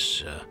get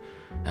because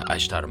I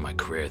started my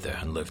career there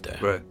and lived there.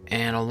 Right.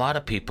 And a lot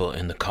of people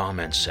in the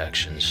comments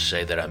sections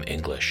say that I'm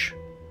English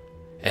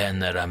and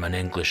that I'm an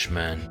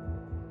Englishman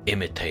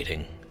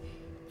imitating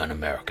an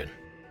American,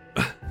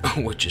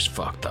 which is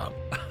fucked up.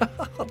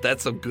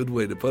 That's a good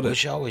way to put it.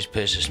 Which always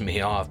pisses me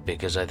off,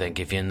 because I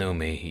think if you knew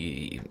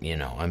me, you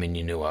know I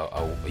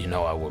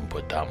wouldn't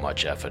put that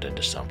much effort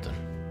into something.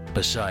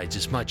 Besides,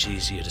 it's much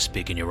easier to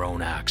speak in your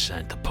own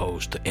accent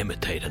opposed to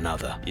imitate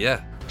another.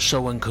 Yeah.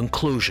 So in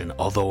conclusion,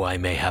 although I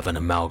may have an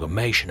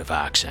amalgamation of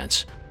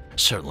accents,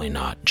 certainly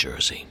not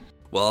Jersey.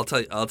 Well,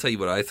 I'll tell you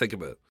what I think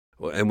about it.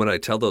 And when I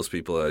tell those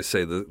people, I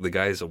say the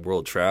guy is a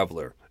world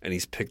traveler, and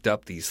he's picked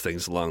up these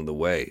things along the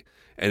way.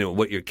 And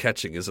what you're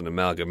catching is an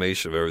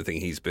amalgamation of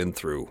everything he's been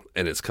through,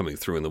 and it's coming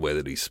through in the way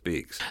that he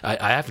speaks.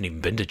 I haven't even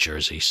been to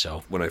Jersey,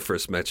 so. When I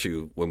first met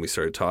you, when we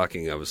started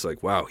talking, I was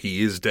like, wow,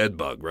 he is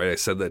Deadbug, right? I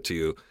said that to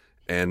you.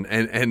 And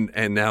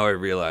now I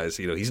realize,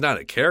 he's not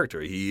a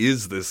character. He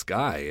is this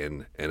guy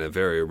and a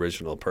very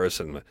original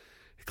person.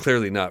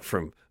 Clearly not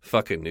from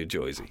fucking New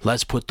Jersey.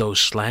 Let's put those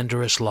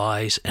slanderous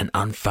lies and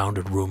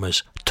unfounded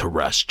rumors to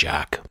rest,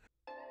 Jack.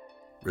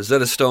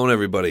 Rosetta Stone,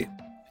 everybody.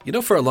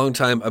 For a long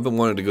time, I've been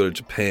wanting to go to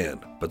Japan,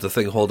 but the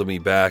thing holding me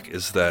back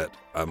is that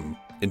I'm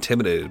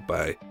intimidated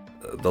by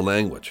the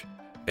language.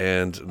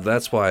 And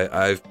that's why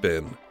I've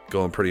been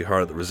going pretty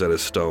hard at the Rosetta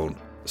Stone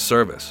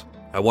service.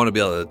 I want to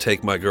be able to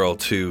take my girl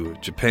to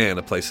Japan,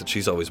 a place that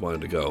she's always wanted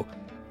to go,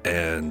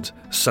 and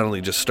suddenly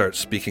just start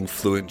speaking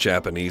fluent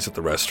Japanese at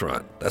the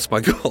restaurant. That's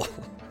my goal.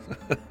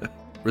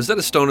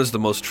 Rosetta Stone is the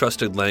most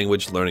trusted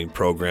language learning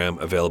program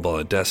available on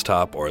a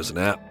desktop or as an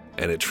app,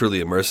 and it truly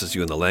immerses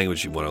you in the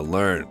language you want to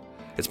learn.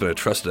 It's been a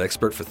trusted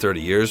expert for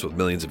 30 years with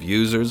millions of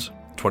users,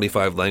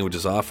 25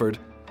 languages offered.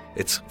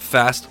 It's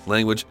fast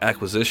language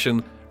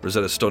acquisition.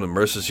 Rosetta Stone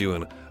immerses you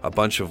in a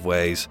bunch of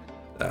ways.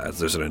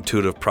 There's an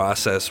intuitive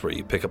process where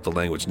you pick up the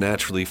language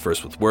naturally,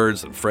 first with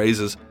words, then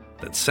phrases,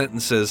 then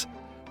sentences.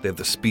 They have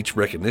the speech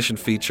recognition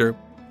feature.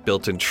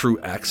 Built-in true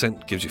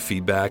accent gives you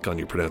feedback on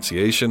your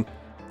pronunciation.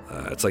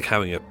 It's like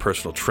having a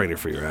personal trainer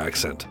for your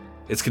accent.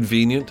 It's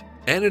convenient,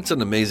 and it's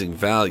an amazing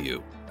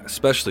value.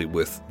 Especially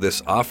with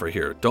this offer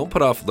here. Don't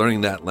put off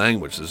learning that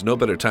language. There's no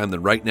better time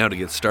than right now to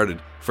get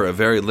started. For a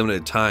very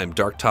limited time,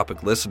 Dark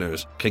Topic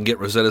listeners can get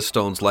Rosetta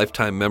Stone's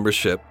lifetime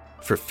membership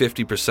for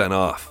 50%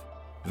 off.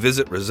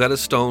 Visit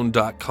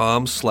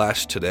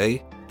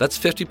rosettastone.com/today. That's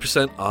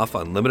 50% off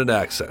unlimited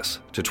access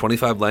to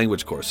 25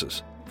 language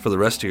courses for the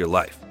rest of your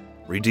life.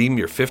 Redeem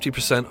your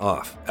 50%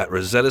 off at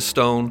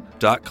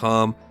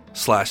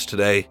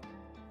rosettastone.com/today.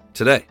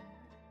 Today.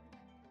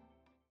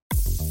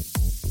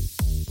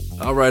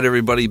 All right,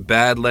 everybody,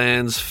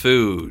 Badlands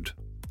Food.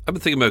 I've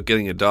been thinking about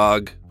getting a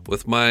dog.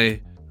 With my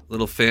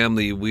little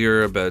family,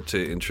 we're about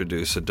to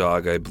introduce a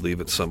dog, I believe,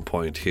 at some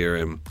point here.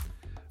 And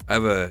I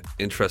have an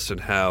interest in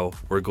how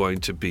we're going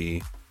to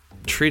be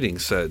treating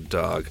said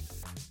dog.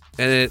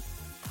 And it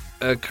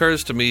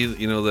occurs to me,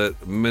 that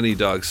many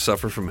dogs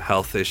suffer from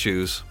health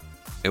issues.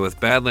 And with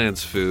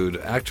Badlands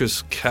Food,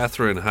 actress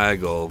Katherine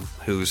Heigl,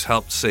 who's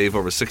helped save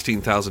over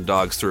 16,000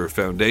 dogs through her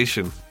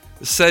foundation,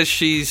 says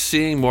she's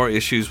seeing more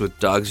issues with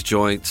dogs'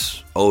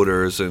 joints,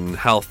 odors, and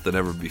health than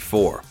ever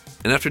before.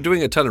 And after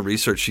doing a ton of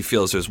research, she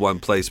feels there's one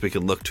place we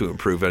can look to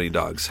improve any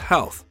dog's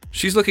health.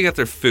 She's looking at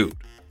their food.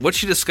 What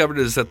she discovered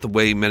is that the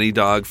way many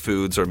dog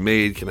foods are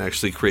made can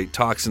actually create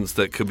toxins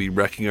that could be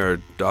wrecking our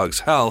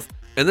dog's health,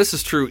 and this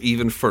is true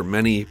even for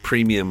many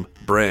premium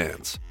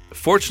brands.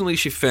 Fortunately,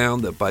 she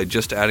found that by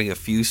just adding a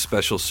few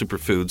special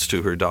superfoods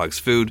to her dog's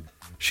food,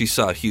 she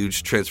saw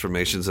huge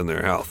transformations in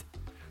their health.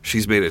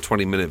 She's made a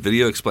 20-minute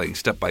video explaining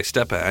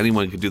step-by-step how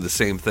anyone could do the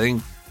same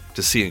thing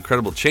to see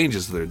incredible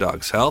changes in their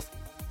dog's health.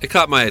 It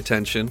caught my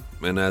attention,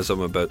 and as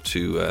I'm about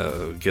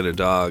to get a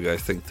dog, I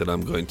think that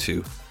I'm going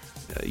to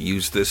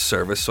use this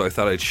service, so I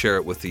thought I'd share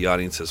it with the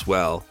audience as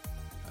well.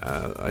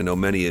 I know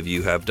many of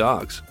you have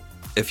dogs.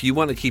 If you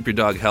want to keep your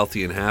dog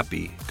healthy and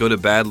happy, go to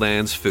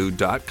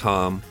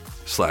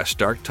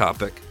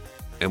badlandsfood.com/darktopic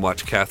and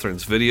watch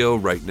Catherine's video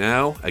right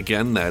now.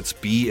 Again, that's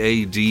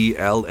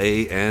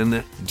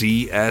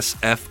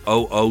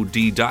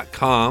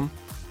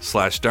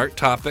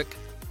badlandsfood.com/darktopic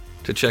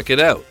to check it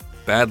out.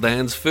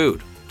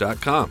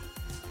 badlandsfood.com.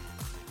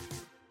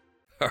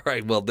 All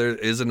right, well, there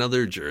is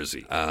another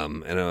Jersey,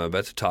 and I'm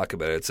about to talk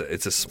about it.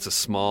 It's a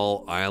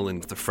small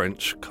island, the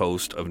French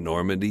coast of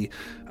Normandy,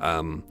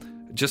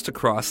 just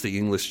across the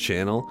English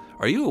Channel.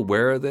 Are you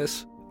aware of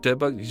this,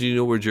 Deadbug? Do you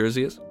know where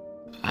Jersey is?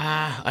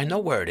 I know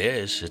where it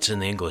is. It's in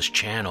the English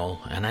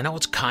Channel, and I know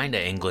it's kind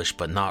of English,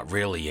 but not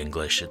really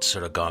English. It's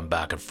sort of gone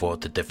back and forth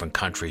to different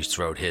countries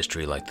throughout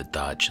history, like the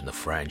Dutch and the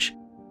French.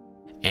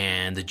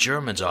 And the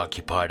Germans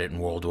occupied it in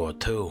World War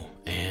II,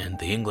 and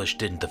the English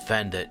didn't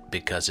defend it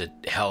because it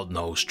held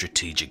no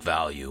strategic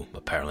value,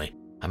 apparently.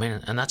 I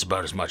mean, and that's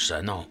about as much as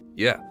I know.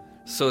 Yeah.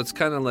 So it's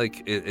kind of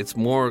like, it's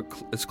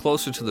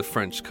closer to the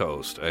French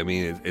coast. I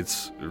mean,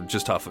 it's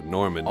just off of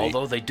Normandy.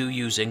 Although they do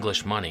use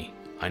English money.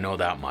 I know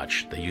that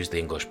much. They use the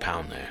English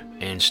pound there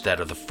instead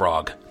of the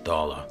frog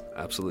dollar.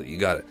 Absolutely, you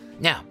got it.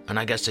 Yeah, and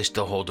I guess they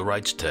still hold the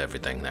rights to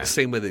everything there. The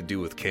same way they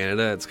do with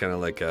Canada. It's kind of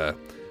like a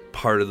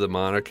part of the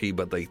monarchy,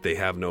 but they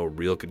have no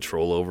real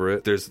control over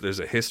it. There's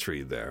a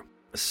history there.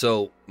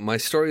 So my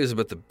story is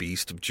about the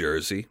Beast of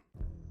Jersey.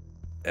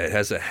 It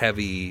has a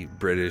heavy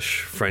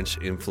British,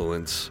 French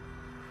influence.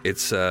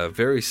 It's a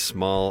very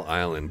small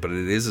island, but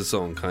it is its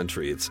own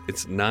country.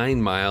 It's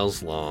 9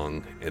 miles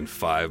long and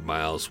 5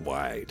 miles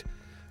wide.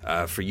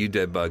 For you,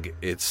 Deadbug,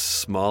 it's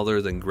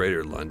smaller than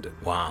Greater London.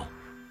 Wow.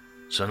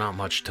 So not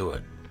much to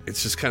it.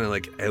 It's just kind of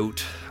like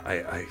out.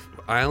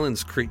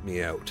 Islands creep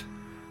me out.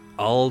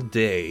 All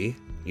day,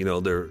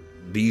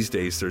 these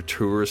days they're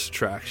tourist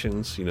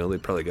attractions. They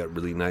probably got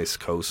really nice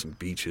coasts and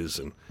beaches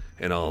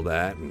and all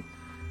that. And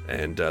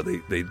and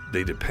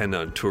they depend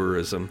on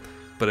tourism.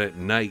 But at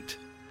night,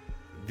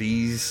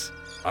 these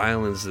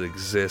islands that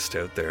exist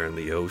out there in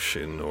the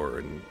ocean or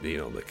in,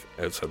 like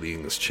outside the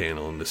English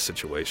Channel in this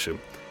situation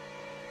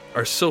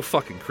are so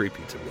fucking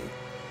creepy to me.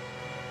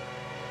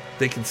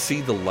 They can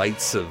see the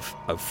lights of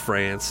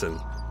France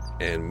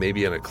and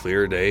maybe on a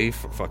clear day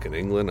for fucking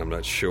England, I'm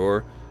not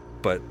sure,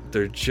 but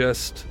they're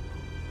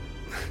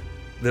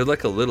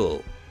like a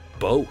little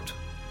boat,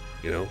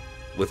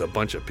 with a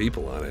bunch of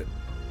people on it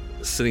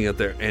sitting out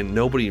there, and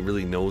nobody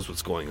really knows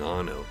what's going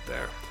on out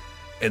there.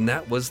 And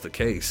that was the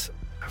case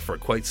for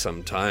quite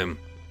some time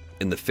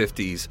in the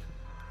 50s,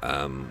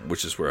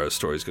 which is where our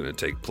story is going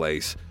to take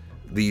place.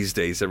 These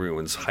days,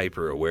 everyone's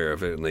hyper aware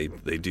of it,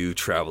 and they do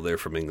travel there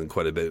from England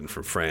quite a bit and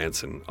from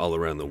France and all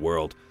around the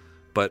world.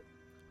 But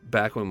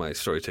back when my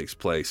story takes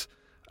place,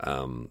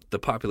 the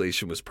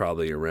population was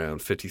probably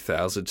around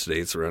 50,000. Today,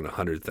 it's around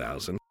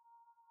 100,000.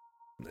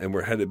 And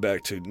we're headed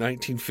back to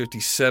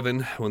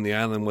 1957 when the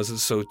island wasn't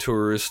so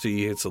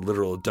touristy. It's a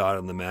literal dot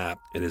on the map.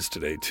 It is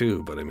today,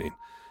 too, but I mean...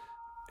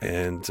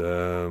 And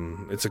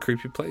it's a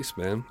creepy place,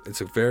 man.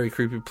 It's a very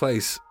creepy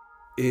place.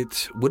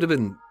 It would have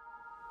been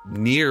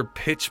near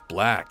pitch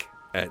black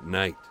at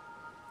night.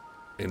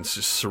 And it's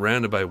just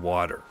surrounded by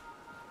water.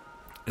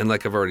 And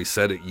like I've already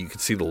said it, you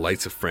could see the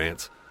lights of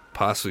France,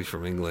 possibly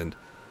from England.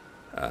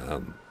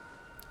 And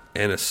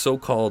a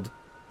so-called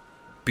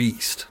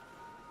beast,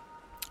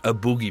 a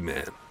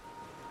bogeyman,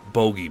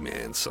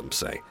 some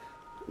say,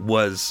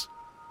 was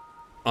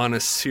on a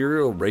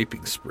serial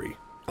raping spree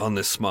on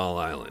this small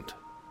island.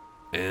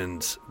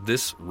 And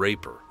this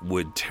raper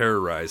would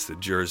terrorize the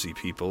Jersey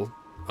people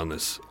on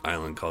this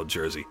island called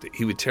Jersey.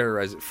 He would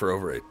terrorize it for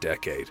over a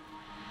decade.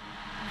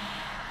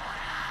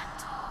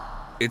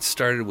 It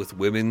started with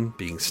women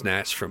being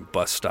snatched from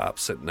bus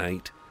stops at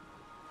night.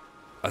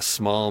 A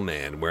small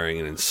man wearing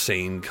an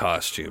insane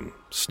costume,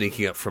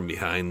 sneaking up from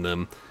behind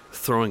them,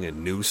 throwing a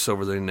noose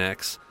over their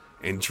necks,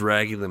 and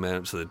dragging them out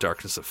into the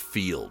darkness of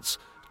fields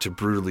to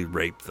brutally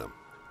rape them.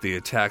 The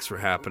attacks were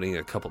happening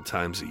a couple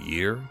times a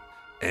year.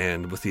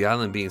 And with the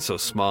island being so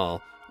small,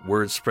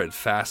 word spread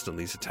fast on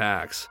these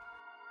attacks.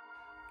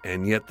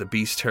 And yet the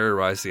beast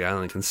terrorized the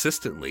island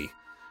consistently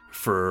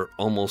for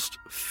almost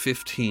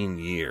 15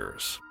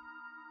 years.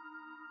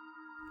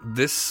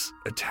 This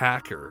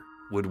attacker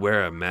would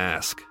wear a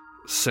mask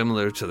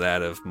similar to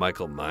that of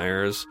Michael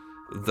Myers,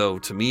 though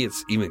to me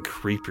it's even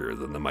creepier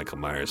than the Michael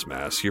Myers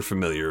mask. You're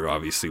familiar,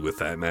 obviously, with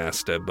that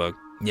mask, Deadbug?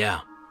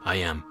 Yeah, I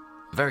am.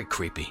 Very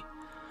creepy.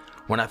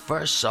 When I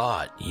first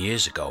saw it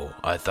years ago,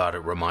 I thought it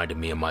reminded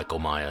me of Michael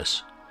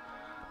Myers.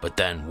 But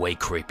then way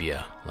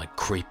creepier, like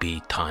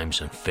creepy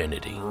times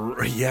infinity.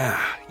 Yeah,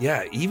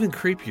 even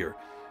creepier.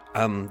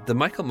 The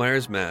Michael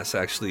Myers mask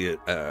actually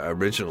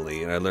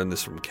originally, and I learned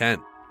this from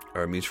Kent,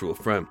 our mutual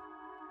friend,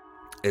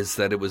 is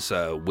that it was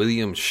a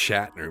William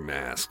Shatner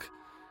mask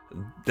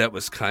that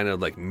was kind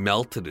of like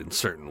melted in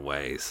certain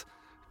ways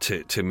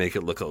to make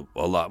it look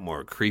a lot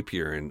more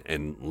creepier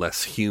and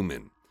less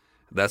human.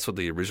 That's what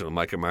the original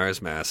Michael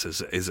Myers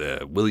mask is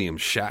a William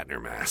Shatner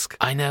mask.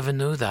 I never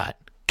knew that.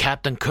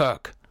 Captain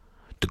Kirk,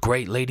 the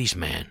great ladies'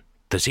 man.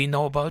 Does he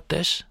know about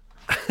this?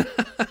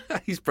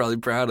 He's probably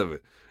proud of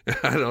it.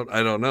 I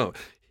don't know.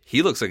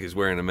 He looks like he's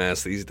wearing a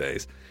mask these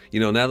days.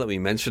 Now that we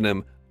mention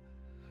him,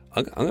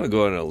 I'm going to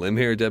go on a limb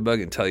here,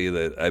 Deadbug, and tell you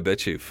that I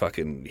bet you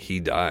fucking he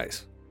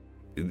dies.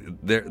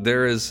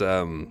 There is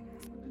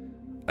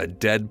a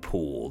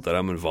Deadpool that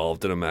I'm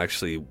involved in. I'm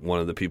actually one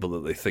of the people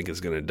that they think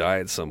is going to die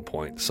at some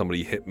point.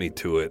 Somebody hit me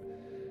to it,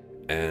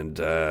 and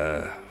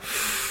I'm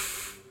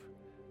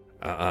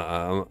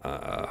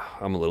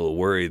a little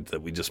worried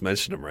that we just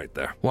mentioned him right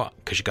there. What?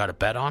 Because you got a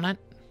bet on it?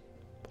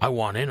 I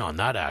want in on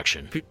that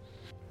action.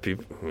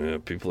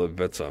 People have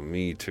bets on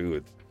me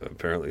too.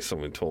 Apparently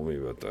someone told me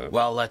about that.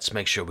 Well, let's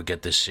make sure we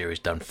get this series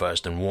done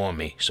first and warn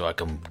me so I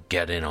can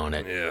get in on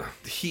it.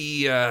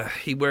 Yeah.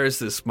 He wears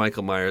this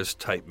Michael Myers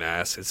type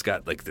mask. It's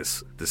got like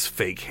this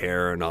fake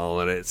hair and all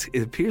in it.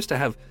 It appears to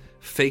have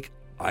fake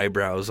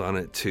eyebrows on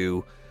it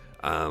too.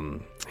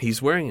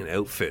 He's wearing an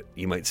outfit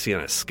you might see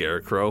on a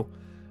scarecrow.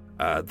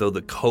 Though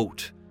the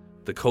coat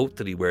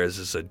that he wears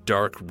is a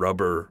dark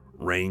rubber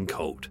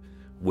raincoat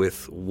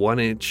with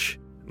 1-inch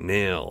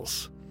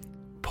nails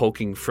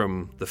poking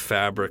from the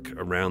fabric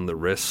around the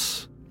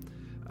wrists,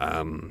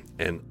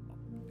 and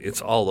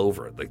it's all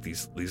over it, like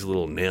these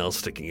little nails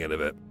sticking out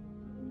of it,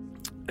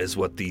 is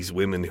what these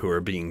women who are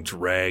being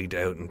dragged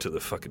out into the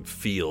fucking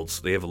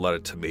fields. They have a lot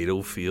of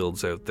tomato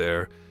fields out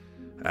there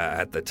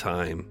at the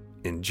time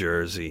in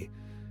Jersey,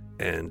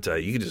 and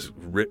you can just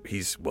rip.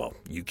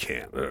 You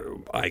can't.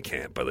 I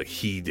can't, but like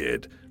he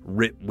did,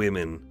 rip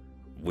women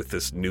with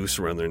this noose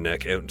around their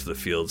neck out into the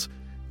fields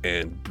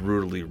and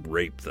brutally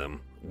rape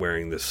them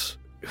wearing this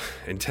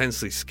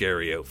intensely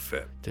scary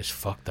outfit. Just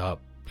fucked up.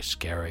 It's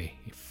scary.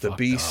 The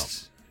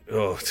beast.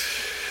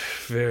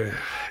 Very.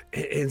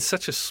 In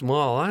such a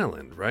small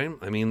island, right?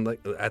 I mean,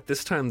 like at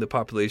this time, the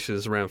population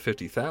is around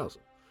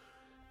 50,000,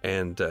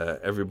 and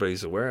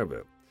everybody's aware of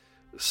it.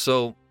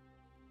 So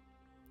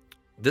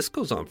this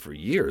goes on for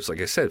years.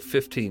 Like I said,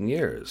 15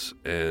 years.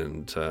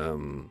 And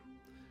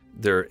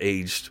they're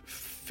aged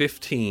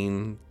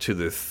 15 to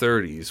their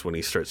 30s when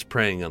he starts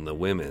preying on the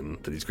women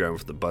that he's grabbing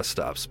from the bus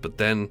stops. But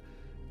then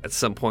at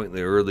some point in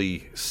the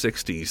early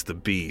 60s, the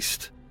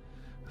beast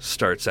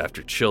starts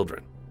after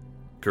children.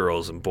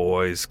 Girls and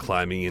boys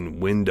climbing in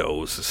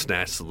windows to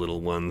snatch the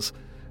little ones,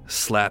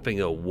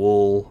 slapping a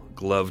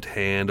wool-gloved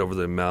hand over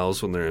their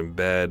mouths when they're in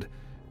bed,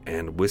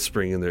 and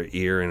whispering in their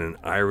ear in an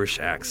Irish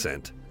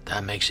accent.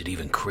 That makes it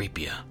even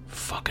creepier.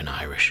 Fucking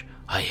Irish.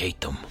 I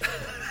hate them.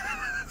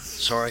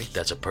 Sorry,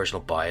 that's a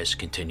personal bias.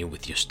 Continue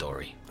with your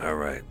story. All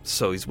right.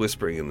 So he's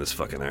whispering in this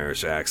fucking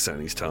Irish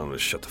accent. He's telling them to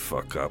shut the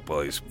fuck up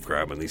while he's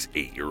grabbing these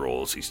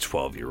 8-year-olds, these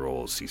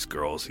 12-year-olds, these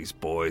girls, these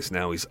boys.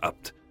 Now he's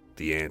upped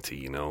the ante,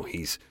 you know.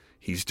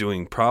 He's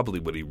doing probably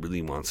what he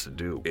really wants to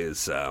do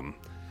is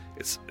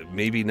it's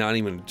maybe not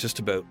even just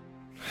about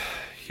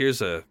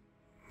here's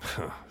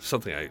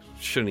something I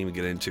shouldn't even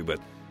get into, but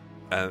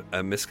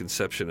a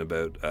misconception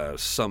about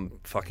some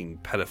fucking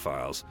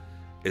pedophiles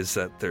is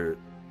that they're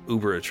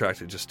uber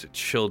attracted just to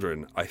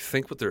children. I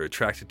think what they're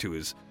attracted to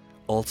is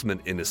ultimate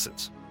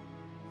innocence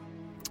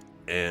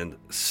and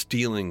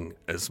stealing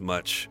as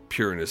much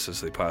pureness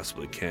as they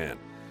possibly can.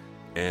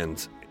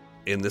 And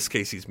in this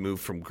case, he's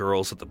moved from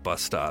girls at the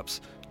bus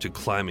stops to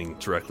climbing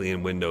directly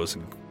in windows.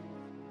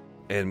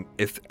 And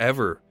if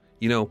ever,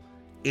 you know,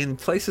 in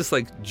places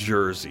like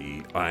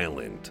Jersey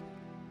Island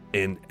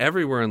and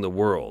everywhere in the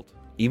world,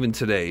 even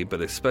today,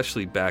 but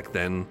especially back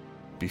then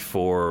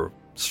before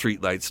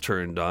streetlights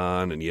turned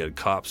on and you had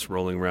cops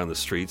rolling around the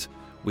streets,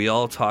 we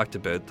all talked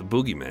about the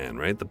boogeyman,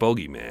 right? The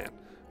bogeyman,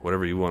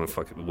 whatever you want to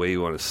fucking, the way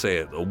you want to say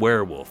it, a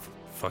werewolf,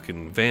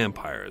 fucking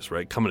vampires,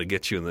 right? Coming to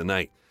get you in the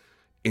night.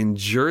 In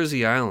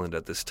Jersey Island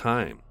at this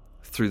time,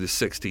 through the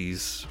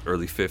 60s,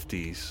 early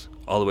 50s,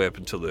 all the way up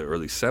until the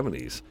early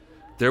 70s,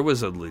 there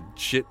was an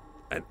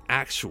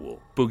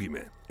actual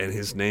boogeyman, and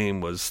his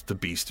name was the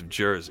Beast of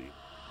Jersey.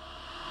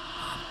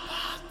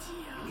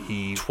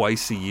 He,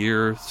 twice a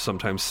year,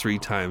 sometimes 3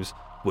 times,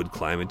 would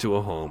climb into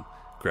a home,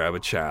 grab a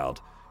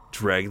child,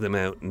 drag them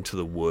out into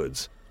the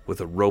woods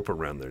with a rope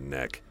around their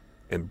neck,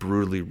 and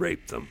brutally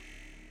rape them.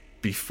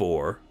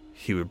 Before,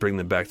 he would bring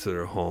them back to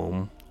their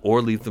home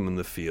or leave them in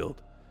the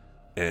field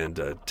and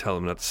tell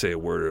them not to say a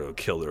word or it'll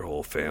kill their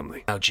whole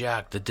family. Now,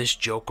 Jack, did this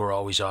Joker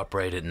always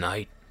operate at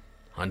night,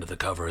 under the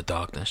cover of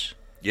darkness?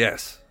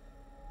 Yes.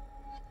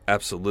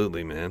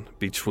 Absolutely, man.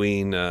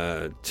 Between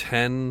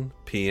 10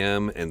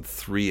 p.m. and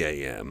 3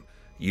 a.m.,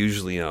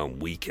 usually on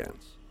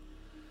weekends.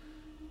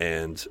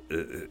 And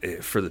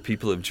for the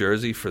people of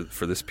Jersey,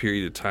 for this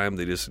period of time,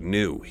 they just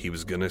knew he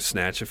was going to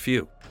snatch a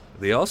few.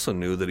 They also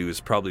knew that he was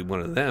probably one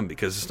of them,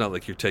 because it's not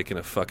like you're taking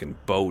a fucking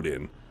boat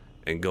in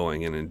and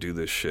going in and do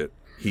this shit.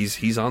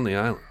 He's on the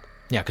island.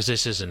 Yeah, because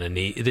this isn't an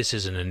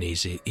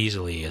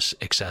easily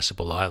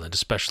accessible island,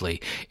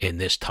 especially in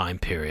this time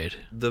period.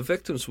 The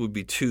victims would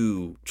be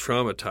too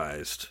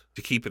traumatized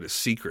to keep it a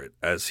secret,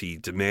 as he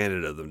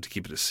demanded of them to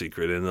keep it a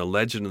secret, and the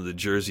legend of the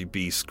Jersey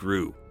Beast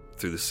grew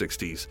through the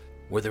 60s.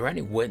 Were there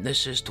any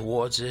witnesses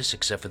towards this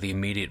except for the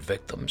immediate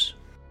victims?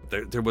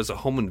 There was a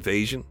home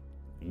invasion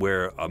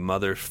where a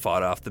mother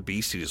fought off the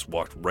beast. He just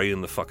walked right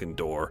in the fucking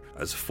door.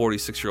 As a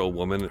 46-year-old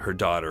woman, her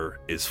daughter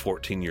is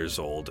 14 years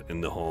old in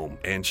the home,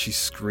 and she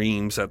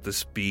screams at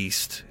this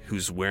beast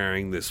who's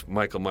wearing this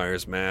Michael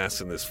Myers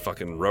mask and this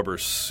fucking rubber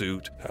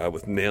suit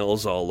with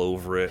nails all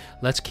over it.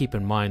 Let's keep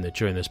in mind that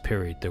during this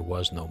period there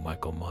was no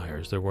Michael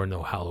Myers. There were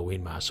no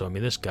Halloween masks. So I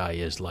mean, this guy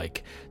is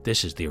like,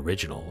 this is the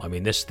original. I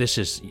mean, this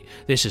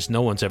is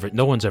no one's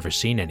ever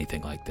seen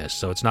anything like this.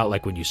 So it's not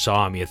like when you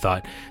saw him you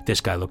thought this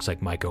guy looks like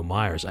Michael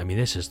Myers. I mean,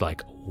 this is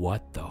like,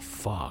 what the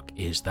fuck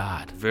is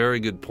that? Very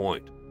good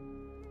point.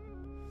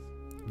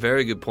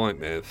 Very good point,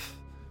 man.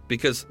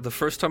 Because the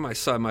first time I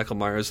saw Michael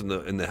Myers in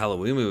the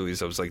Halloween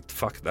movies, I was like,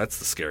 fuck, that's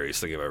the scariest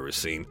thing I've ever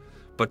seen.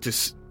 But to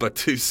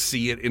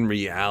see it in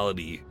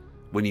reality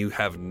when you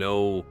have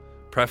no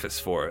preface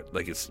for it,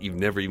 like you've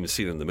never even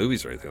seen it in the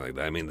movies or anything like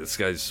that. I mean, this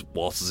guy just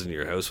waltzes into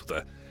your house with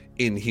a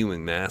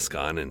inhuman mask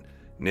on and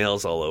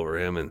nails all over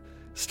him and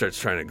starts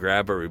trying to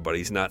grab everybody.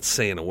 He's not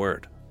saying a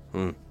word.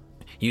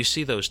 You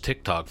see those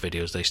TikTok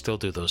videos, they still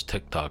do those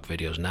TikTok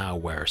videos now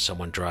where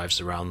someone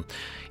drives around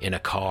in a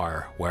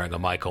car wearing a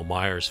Michael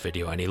Myers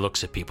video and he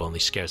looks at people and he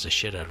scares the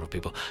shit out of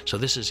people. So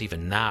this is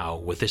even now,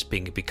 with this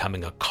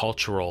becoming a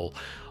cultural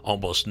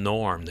almost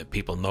norm that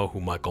people know who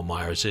Michael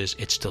Myers is,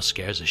 it still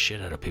scares the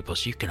shit out of people.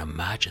 So you can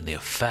imagine the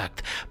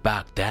effect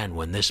back then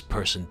when this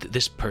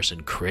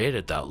person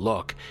created that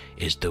look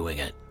is doing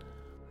it.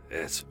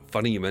 It's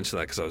funny you mention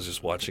that because I was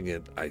just watching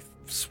it, I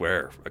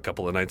swear, a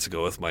couple of nights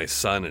ago with my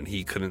son, and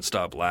he couldn't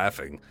stop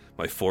laughing,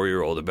 my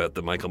 4-year-old, about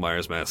the Michael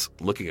Myers mask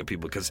looking at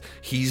people because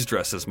he's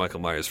dressed as Michael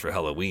Myers for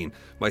Halloween.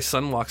 My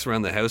son walks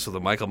around the house with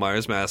a Michael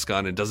Myers mask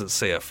on and doesn't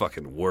say a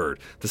fucking word.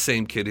 The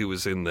same kid who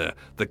was in the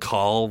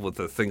call with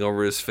the thing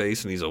over his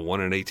face and he's a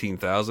 1 in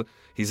 18,000.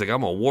 He's like,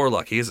 I'm a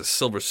warlock. He has a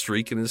silver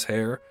streak in his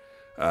hair.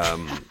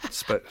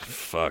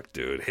 Fuck,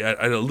 dude. He had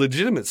a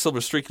legitimate silver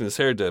streak in his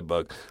hair, dead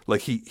bug.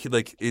 Like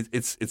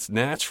it's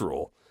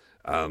natural.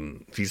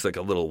 He's like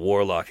a little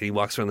warlock. He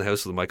walks around the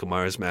house with a Michael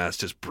Myers mask,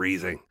 just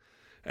breathing.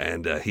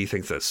 And he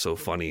thinks that's so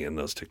funny in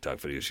those TikTok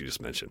videos you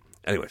just mentioned.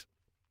 Anyways,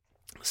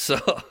 so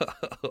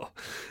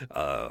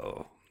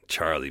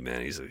Charlie,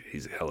 man, he's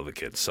a hell of a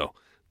kid. So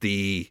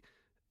the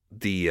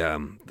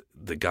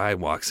guy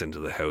walks into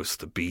the house,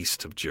 the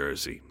Beast of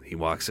Jersey. He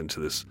walks into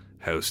this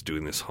house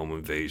doing this home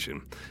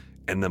invasion,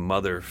 and the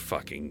mother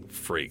fucking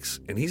freaks.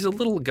 And he's a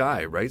little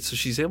guy, right? So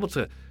she's able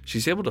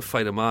to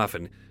fight him off,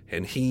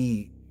 and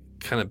he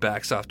kind of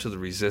backs off to the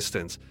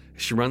resistance.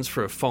 She runs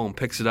for a phone,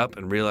 picks it up,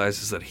 and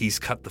realizes that he's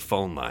cut the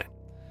phone line.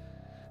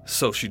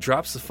 So she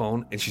drops the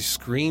phone and she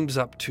screams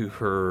up to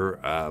her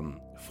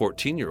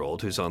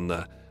 14-year-old who's on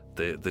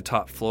the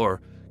top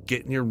floor,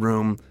 "Get in your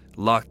room,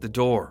 lock the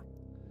door."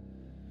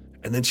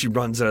 And then she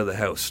runs out of the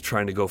house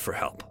trying to go for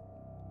help.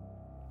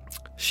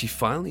 She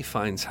finally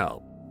finds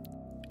help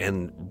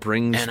and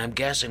brings... And I'm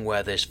guessing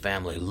where this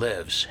family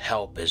lives,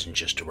 help isn't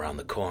just around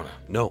the corner.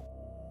 No,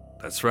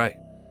 that's right.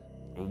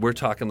 We're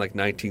talking like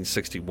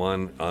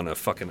 1961 on a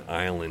fucking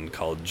island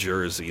called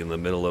Jersey in the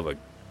middle of a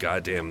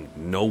goddamn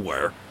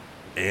nowhere.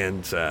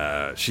 And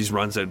she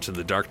runs out into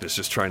the darkness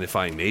just trying to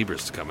find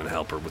neighbors to come and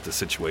help her with the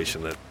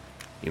situation that,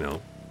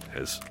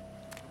 has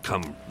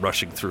come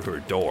rushing through her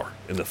door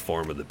in the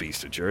form of the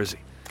Beast of Jersey.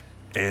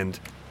 And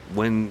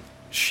when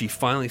she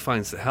finally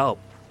finds the help,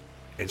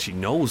 and she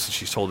knows that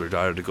she's told her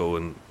daughter to go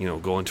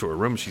into her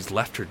room, she's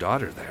left her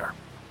daughter there.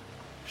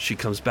 She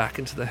comes back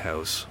into the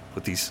house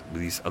with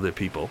these other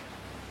people,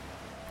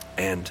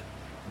 and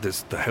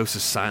the house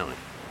is silent.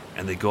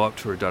 And they go up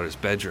to her daughter's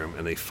bedroom,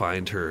 and they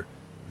find her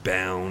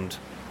bound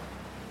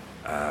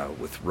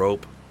with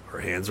rope. Her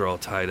hands are all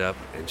tied up,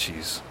 and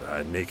she's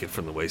naked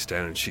from the waist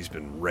down, and she's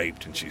been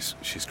raped, and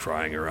she's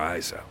crying her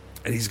eyes out.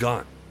 And he's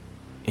gone.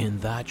 In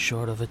that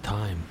short of a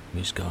time,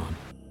 he's gone.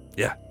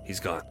 Yeah, he's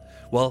gone.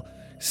 Well,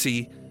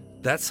 see,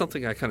 that's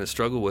something I kind of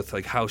struggle with,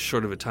 like how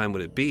short of a time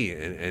would it be?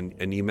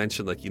 And you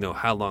mentioned, like,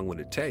 how long would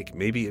it take?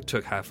 Maybe it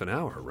took half an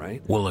hour,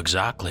 right? Well,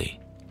 exactly.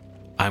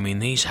 I mean,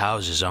 these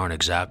houses aren't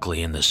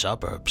exactly in the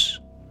suburbs.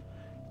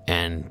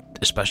 And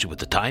especially with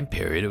the time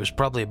period, it was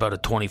probably about a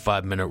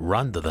 25-minute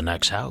run to the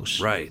next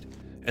house. Right.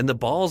 And the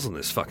balls on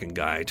this fucking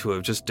guy to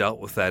have just dealt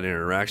with that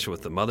interaction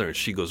with the mother, and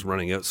she goes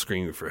running out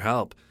screaming for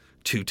help,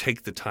 to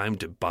take the time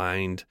to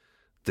bind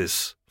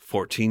this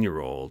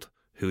 14-year-old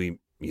who he,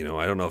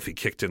 I don't know if he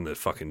kicked in the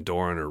fucking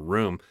door in her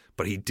room,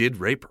 but he did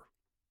rape her.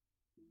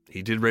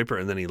 He did rape her,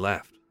 and then he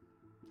left.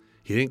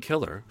 He didn't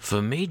kill her.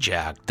 For me,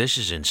 Jack, this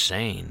is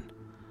insane.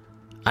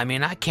 I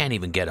mean, I can't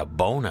even get a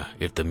boner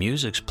if the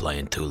music's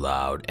playing too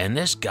loud. And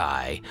this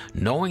guy,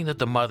 knowing that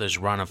the mother's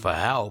running for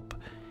help,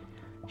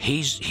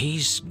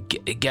 he's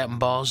getting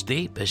balls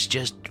deep. It's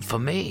just, for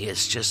me,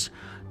 it's just,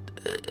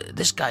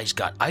 this guy's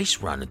got ice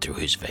running through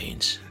his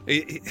veins.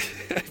 I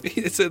mean,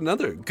 it's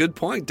another good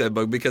point,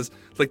 Deadbug, because,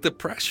 like, the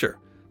pressure,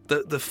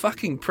 the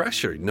fucking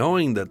pressure,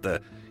 knowing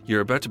that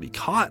you're about to be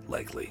caught,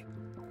 likely,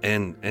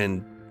 and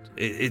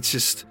it's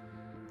just,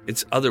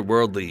 it's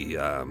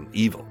otherworldly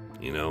evil.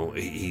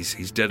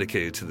 He's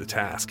dedicated to the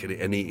task,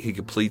 and he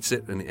completes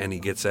it, and he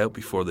gets out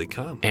before they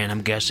come. And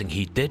I'm guessing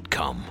he did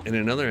come. In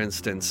another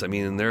instance, I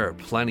mean, and there are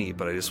plenty,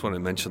 but I just want to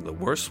mention the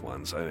worst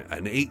ones.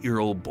 An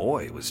 8-year-old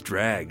boy was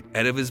dragged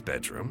out of his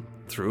bedroom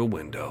through a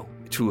window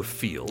to a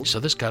field. So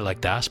this guy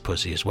liked ass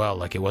pussy as well.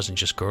 Like, it wasn't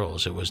just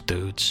girls, it was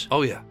dudes.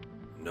 Oh yeah,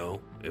 no,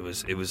 it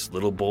was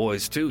little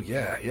boys too.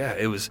 Yeah,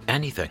 it was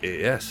anything.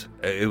 Yes,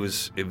 it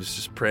was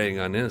just preying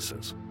on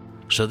innocence.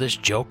 So this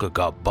Joker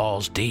got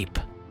balls deep.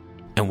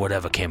 And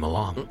whatever came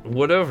along.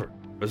 Whatever.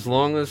 As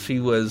long as he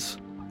was,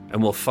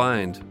 and we'll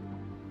find,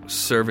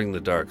 serving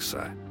the dark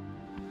side.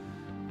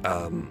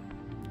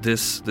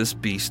 This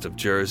Beast of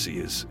Jersey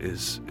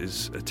is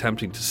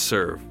attempting to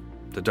serve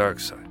the dark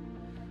side.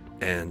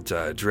 And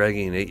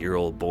dragging an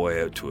 8-year-old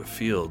boy out to a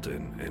field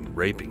and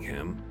raping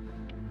him.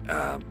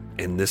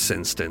 In this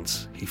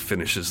instance, he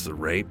finishes the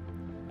rape.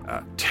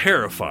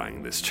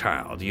 Terrifying this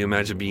child. You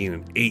imagine being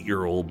an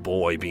 8-year-old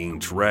boy being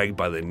dragged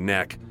by the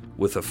neck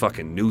with a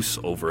fucking noose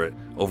over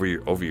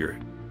your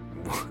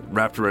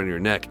wrapped around your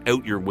neck,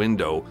 out your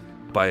window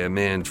by a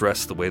man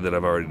dressed the way that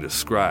I've already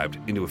described,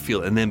 into a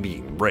field, and then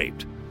being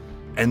raped.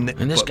 And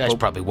this guy's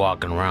probably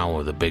walking around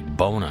with a big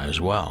boner as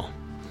well.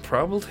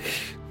 Probably.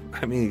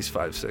 I mean, he's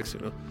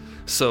 5'6",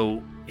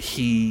 So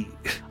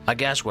I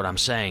guess what I'm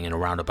saying in a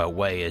roundabout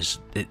way is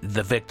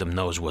the victim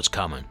knows what's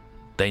coming.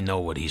 They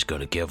know what he's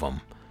going to give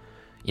them.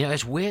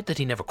 It's weird that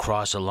he never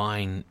crossed a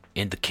line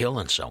into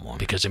killing someone,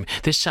 because I mean,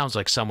 this sounds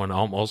like someone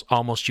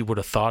almost you would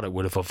have thought it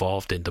would have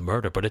evolved into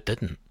murder, but it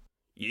didn't.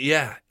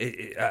 Yeah,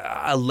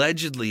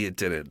 allegedly it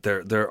didn't.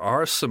 There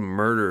are some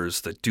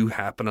murders that do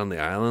happen on the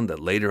island that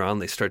later on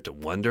they start to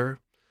wonder,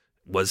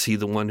 was he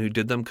the one who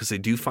did them? Because they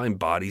do find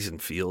bodies in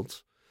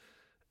fields,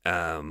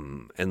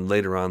 and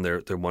later on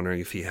they're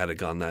wondering if he had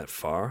gone that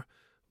far.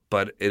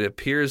 But it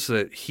appears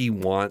that he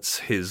wants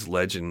his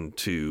legend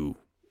to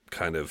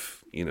kind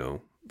of,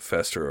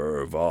 fester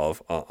or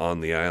evolve on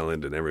the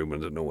island, and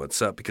everyone to know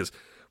what's up. Because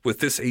with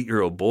this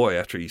 8-year-old boy,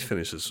 after he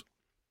finishes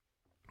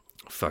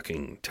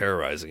fucking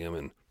terrorizing him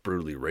and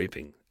brutally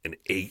raping an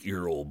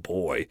 8-year-old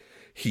boy.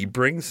 He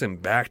brings him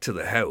back to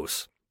the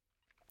house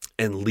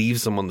and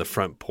leaves him on the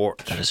front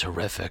porch. That is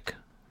horrific.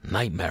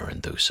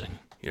 Nightmare-inducing.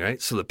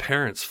 Right? So the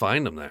parents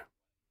find him there.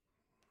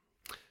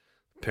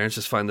 Parents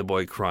just find the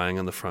boy crying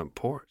on the front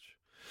porch.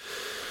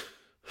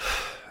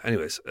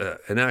 Anyways,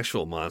 an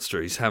actual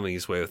monster. He's having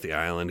his way with the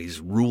island. He's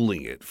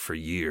ruling it for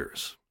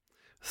years.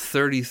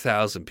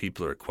 30,000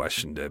 people are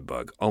questioned dead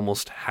bug,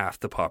 almost half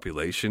the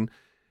population.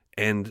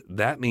 And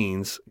that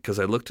means, because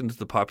I looked into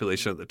the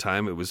population at the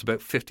time, it was about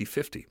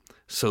 50-50.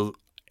 So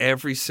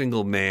every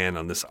single man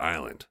on this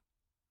island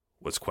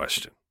was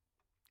questioned.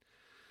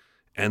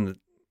 And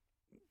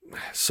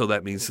so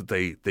that means that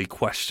they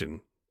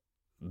question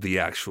the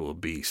actual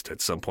beast at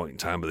some point in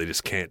time, but they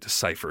just can't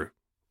decipher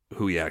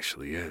who he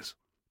actually is.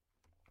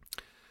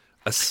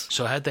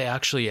 So had they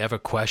actually ever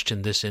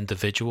questioned this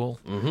individual?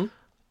 Mm-hmm.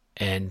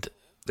 And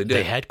they did.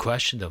 They had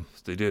questioned him?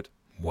 They did.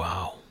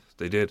 Wow.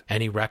 They did.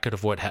 Any record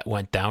of what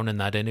went down in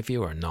that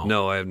interview or no?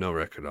 No, I have no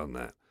record on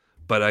that.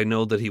 But I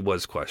know that he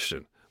was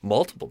questioned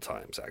multiple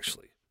times,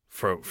 actually.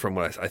 From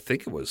what I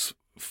think it was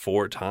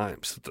 4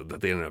 times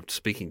that they ended up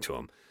speaking to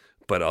him.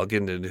 But I'll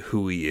get into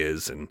who he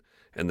is and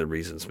the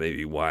reasons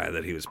maybe why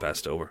that he was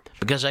passed over.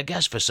 Because I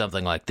guess for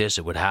something like this,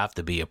 it would have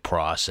to be a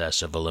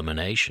process of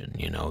elimination.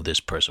 You know, this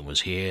person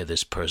was here,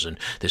 this person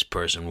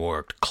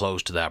worked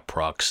close to that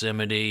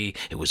proximity.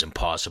 It was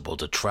impossible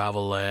to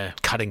travel there.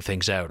 Cutting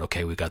things out.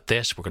 Okay, we got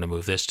this. We're going to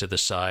move this to the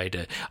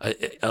side.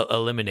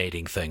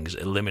 Eliminating things,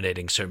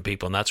 eliminating certain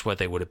people. And that's what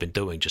they would have been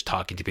doing, just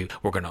talking to people.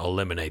 We're going to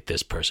eliminate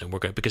this person.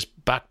 Because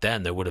back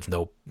then there wouldn't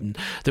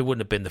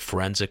have been the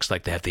forensics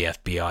like they have the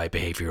FBI,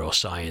 behavioral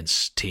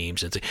science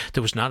teams. And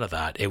there was none of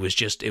that. It was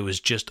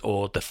just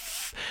all the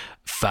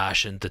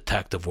fashion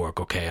detective work.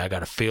 Okay, I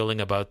got a feeling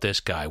about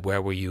this guy.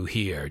 Where were you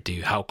here?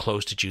 How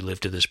close did you live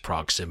to this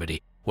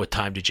proximity? What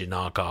time did you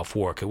knock off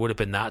work? It would have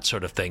been that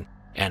sort of thing.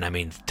 And I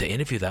mean, to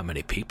interview that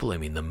many people, I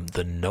mean,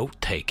 the note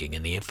taking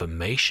and the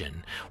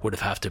information would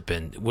have had to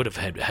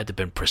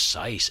been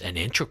precise and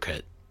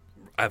intricate.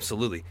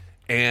 Absolutely.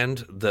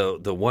 And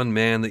the one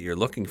man that you're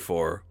looking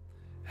for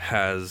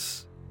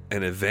has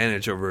an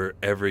advantage over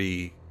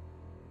every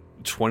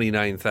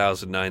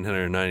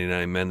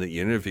 29,999 men that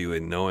you interview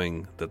in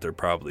knowing that they're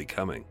probably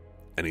coming.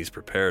 And he's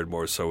prepared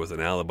more so with an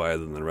alibi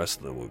than the rest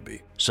of them would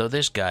be. So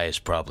this guy is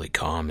probably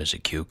calm as a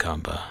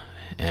cucumber,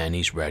 and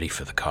he's ready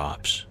for the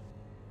cops.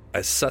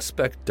 A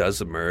suspect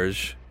does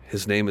emerge.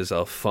 His name is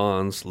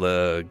Alphonse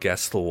Le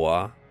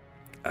Gastellois.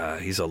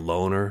 He's a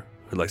loner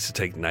who likes to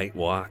take night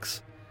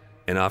walks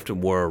and often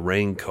wore a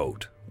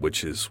raincoat,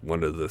 which is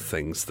one of the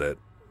things that,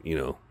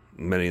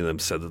 many of them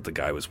said that the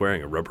guy was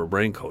wearing a rubber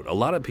raincoat. A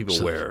lot of people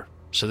wear.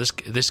 So this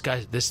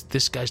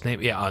guy's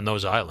name, on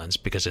those islands,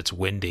 because it's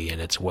windy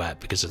and it's wet,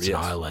 because it's an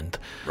island,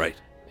 right?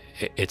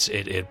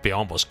 It'd be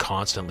almost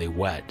constantly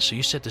wet. So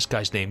you said this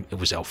guy's name, it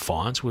was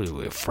Alphonse,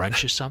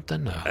 French or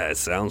something? It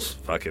sounds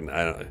fucking,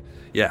 I don't know.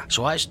 Yeah.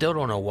 So I still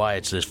don't know why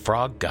it's this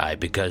frog guy,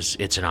 because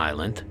it's an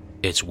island,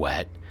 it's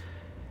wet,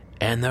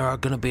 and there are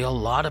going to be a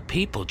lot of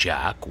people,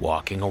 Jack,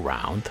 walking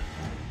around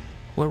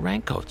with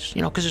raincoats,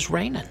 because it's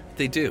raining.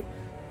 They do.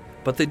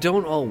 But they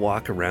don't all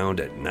walk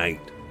around at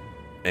night.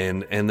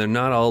 And they're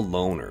not all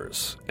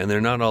loners. And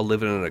they're not all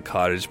living in a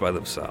cottage by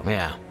themselves.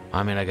 Yeah.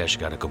 I mean, I guess you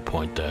got a good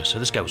point there. So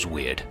this guy was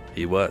weird.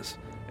 He was.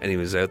 And he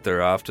was out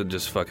there often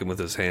just fucking with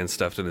his hands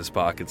stuffed in his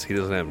pockets. He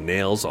doesn't have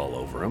nails all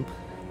over him.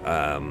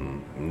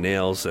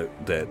 Nails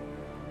that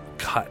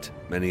cut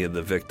many of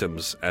the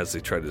victims as they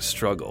try to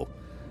struggle.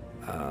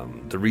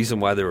 The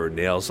reason why there were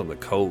nails on the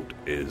coat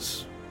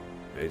is,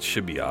 it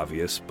should be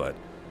obvious, but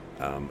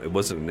it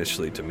wasn't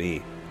initially to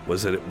me,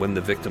 was that when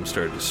the victim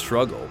started to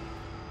struggle,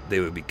 they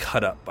would be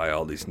cut up by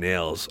all these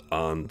nails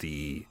on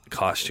the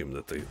costume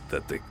that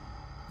the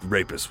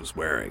rapist was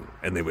wearing,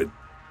 and they would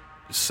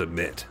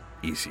submit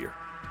easier.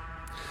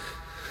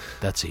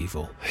 That's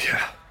evil.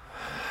 Yeah.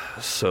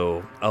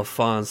 So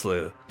Alphonse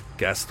Le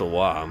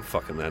Gastellois, I'm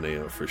fucking that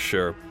name up for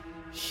sure.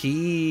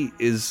 He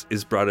is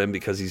brought in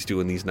because he's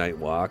doing these night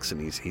walks,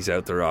 and he's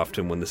out there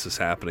often when this is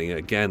happening.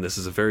 Again, this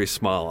is a very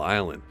small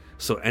island,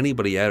 so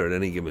anybody out at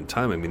any given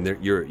time, I mean,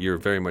 you're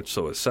very much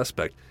so a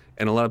suspect.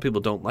 And a lot of people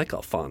don't like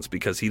Alphonse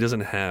because he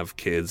doesn't have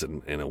kids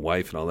and a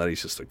wife and all that.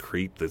 He's just a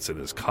creep that's in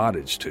his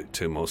cottage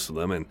to most of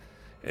them. And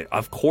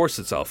of course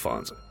it's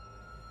Alphonse.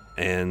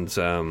 And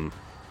the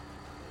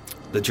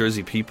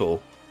Jersey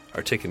people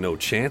are taking no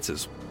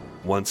chances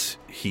once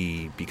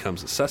he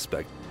becomes a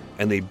suspect.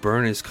 And they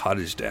burn his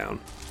cottage down.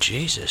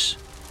 Jesus.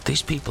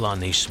 These people on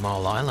these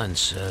small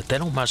islands, they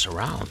don't mess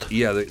around.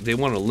 Yeah, they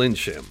want to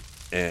lynch him.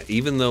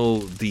 Even though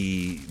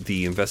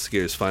the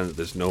investigators find that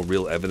there's no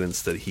real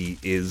evidence that he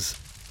is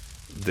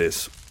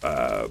this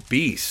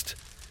beast,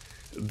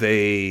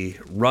 they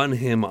run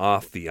him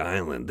off the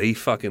island. They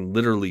fucking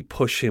literally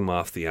push him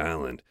off the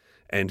island,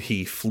 and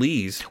he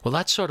flees. Well,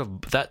 that's sort of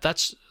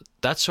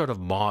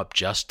mob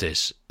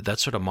justice. That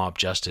sort of mob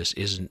justice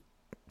isn't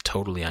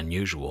totally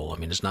unusual. I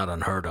mean, it's not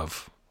unheard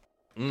of.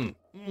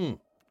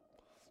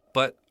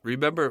 But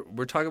remember,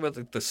 we're talking about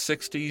the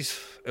 60s,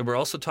 and we're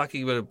also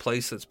talking about a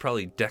place that's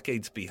probably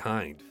decades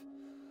behind.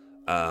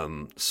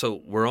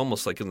 So we're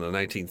almost like in the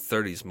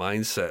 1930s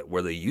mindset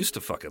where they used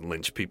to fucking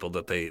lynch people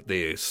that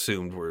they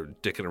assumed were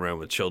dicking around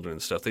with children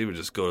and stuff. They would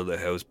just go to the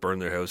house, burn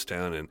their house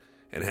down,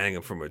 and hang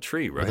them from a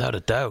tree, right? Without a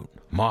doubt.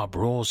 Mob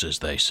Rules, as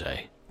they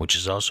say, which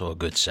is also a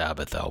good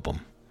Sabbath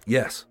album.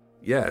 Yes.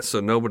 Yeah, so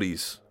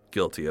nobody's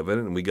guilty of it,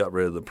 and we got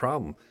rid of the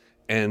problem.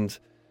 And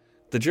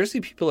the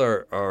Jersey people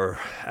are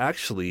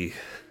actually,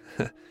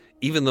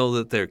 even though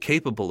that they're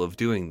capable of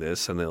doing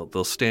this and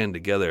they'll stand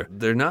together,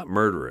 they're not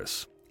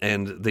murderous.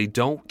 And they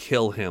don't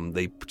kill him.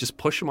 They just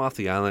push him off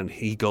the island.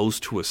 He goes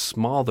to a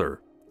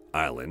smaller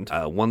island,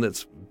 one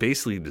that's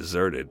basically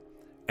deserted.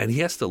 And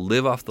he has to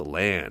live off the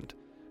land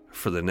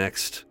for the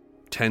next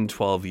 10,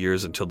 12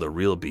 years until the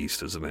real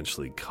beast is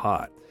eventually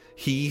caught.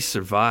 He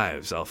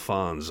survives,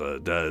 Alphonse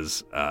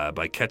does,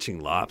 by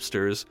catching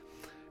lobsters.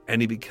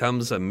 And he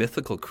becomes a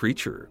mythical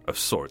creature of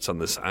sorts on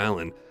this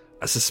island,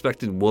 a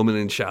suspected woman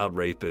and child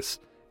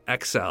rapist,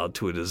 exiled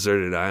to a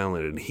deserted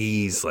island. And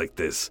he's like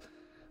this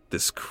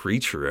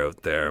creature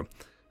out there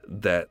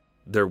that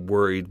they're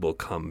worried will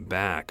come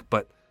back.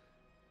 But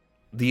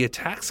the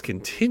attacks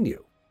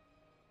continue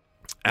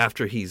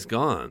after he's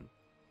gone.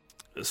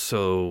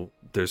 So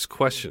there's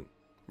question,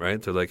 right?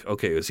 They're like,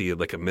 okay, is he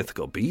like a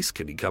mythical beast?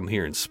 Can he come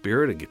here in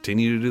spirit and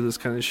continue to do this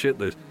kind of shit?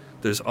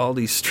 There's all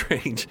these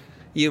strange...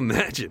 You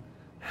imagine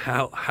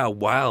how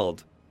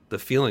wild the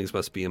feelings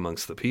must be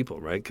amongst the people,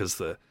 right?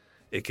 Because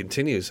it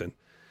continues. And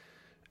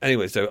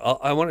anyways,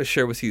 I want to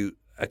share with you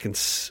a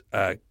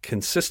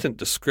consistent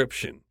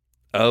description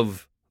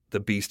of the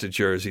Beast of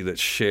Jersey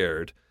that's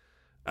shared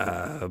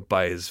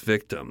by his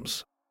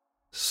victims.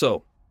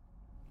 So,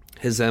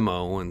 his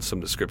MO and some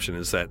description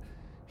is that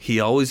he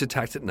always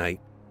attacked at night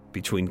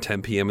between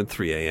 10 p.m. and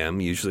 3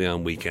 a.m., usually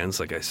on weekends,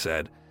 like I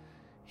said.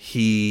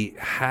 He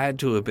had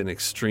to have been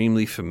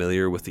extremely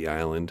familiar with the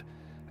island,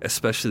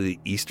 especially the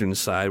eastern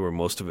side where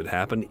most of it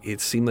happened.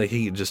 It seemed like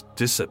he could just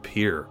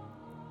disappear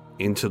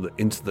into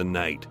the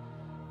night.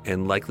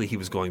 And likely he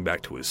was going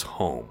back to his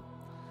home.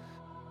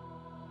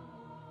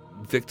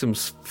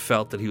 Victims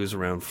felt that he was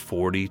around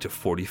 40 to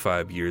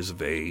 45 years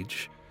of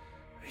age.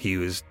 He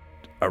was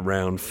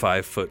around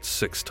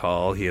 5'6"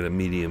 tall. He had a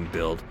medium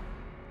build.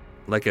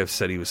 Like I've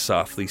said, he was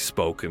softly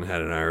spoken,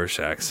 had an Irish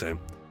accent.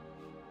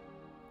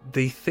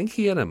 They think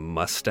he had a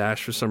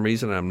mustache for some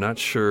reason. I'm not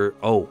sure.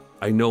 Oh,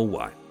 I know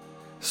why.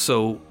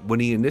 So when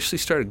he initially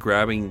started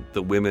grabbing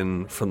the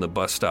women from the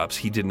bus stops,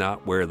 he did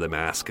not wear the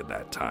mask at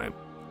that time.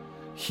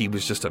 He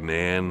was just a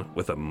man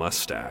with a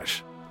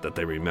mustache that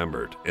they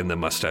remembered, and the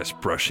mustache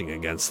brushing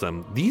against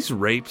them. These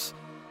rapes,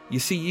 you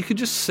see, you could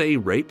just say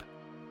rape.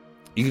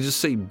 You could just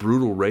say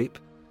brutal rape.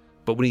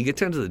 But when you get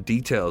down to the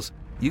details,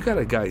 you got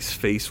a guy's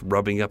face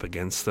rubbing up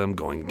against them,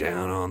 going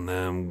down on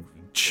them,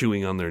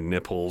 chewing on their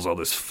nipples, all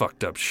this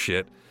fucked up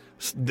shit.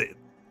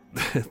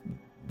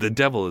 The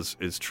devil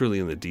is truly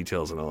in the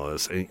details in all of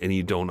this, and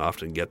you don't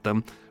often get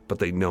them, but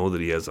they know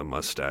that he has a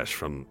mustache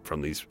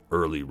from these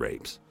early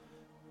rapes.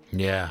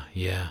 Yeah.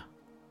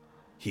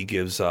 He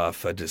gives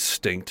off a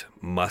distinct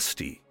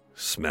musty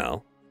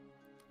smell,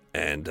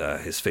 and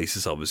his face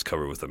is always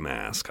covered with a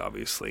mask,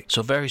 obviously.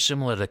 So very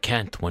similar to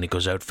Kent when he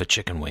goes out for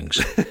chicken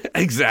wings.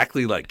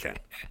 Exactly like Kent.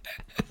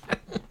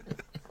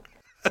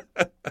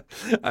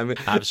 I mean,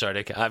 I'm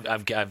sorry,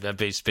 I'm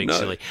being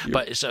silly,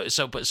 but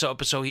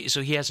so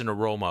he has an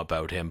aroma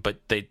about him.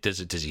 But does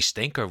he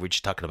stink, or are we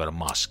just talking about a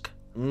musk?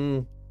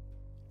 We're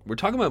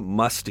talking about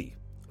musty.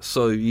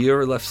 So you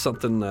ever left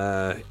something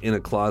in a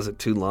closet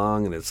too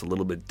long and it's a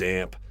little bit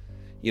damp?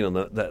 You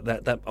know,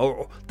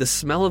 the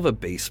smell of a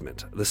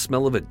basement, the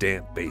smell of a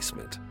damp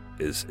basement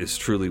is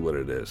truly what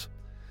it is.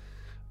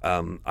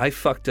 I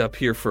fucked up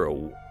here for a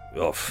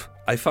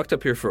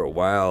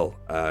while,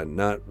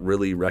 not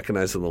really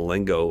recognizing the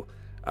lingo.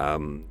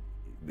 It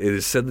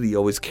is said that he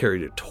always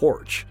carried a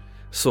torch.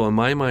 So in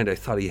my mind, I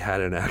thought he had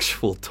an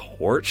actual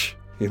torch.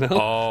 You know?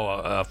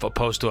 Oh,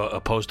 opposed to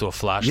a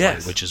flashlight,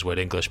 yes. Which is what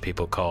English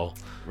people call.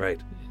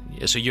 Right.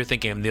 So you're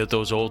thinking of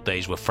those old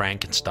days with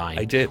Frankenstein.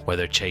 I did. Where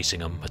they're chasing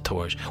him a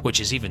torch, which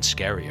is even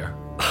scarier.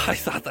 I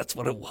thought that's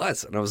what it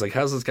was. And I was like,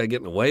 how's this guy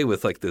getting away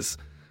with like this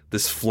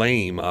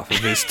flame off of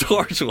his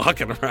torch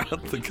walking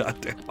around the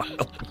goddamn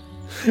island?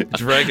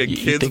 Dragging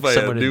kids by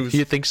a noose.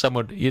 You think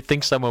someone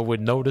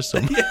would notice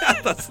him?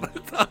 Yeah, that's what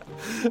I thought.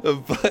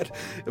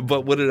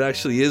 But what it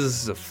actually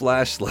is a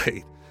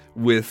flashlight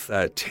with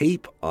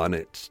tape on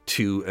it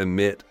to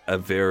emit a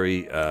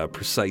very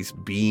precise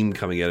beam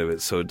coming out of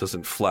it, so it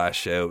doesn't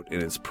flash out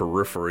in its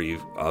periphery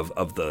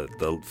of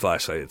the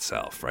flashlight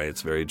itself. Right,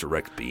 it's a very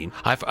direct beam.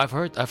 I've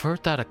heard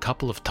that a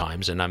couple of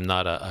times, and I'm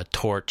not a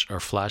torch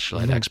or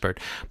flashlight expert,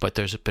 but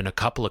there's been a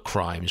couple of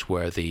crimes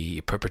where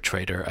the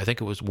perpetrator, I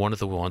think it was one of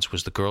the ones,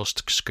 was the Girl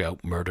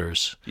Scout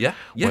murders. Yeah,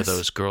 yes. Where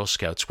those Girl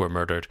Scouts were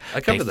murdered.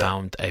 I covered they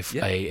found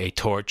a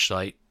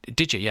torchlight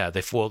Did you? Yeah.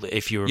 Well,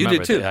 if you You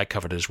remember, did too. I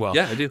covered it as well.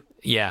 Yeah, I do.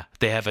 Yeah,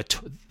 they had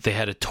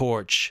a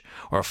torch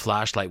or a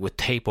flashlight with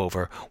tape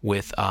over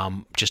with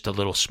just a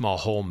little small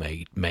hole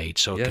made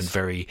so it can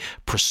very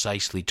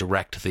precisely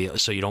direct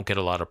so you don't get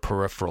a lot of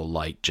peripheral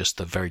light, just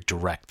the very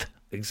direct.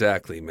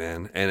 Exactly,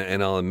 man.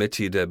 And I'll admit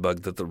to you,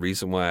 Deadbug, that the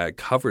reason why I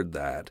covered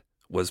that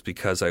was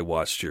because I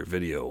watched your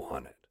video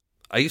on it.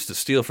 I used to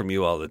steal from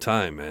you all the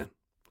time, man.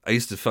 I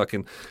used to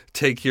fucking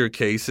take your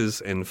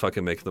cases and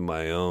fucking make them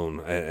my own.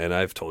 And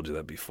I've told you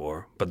that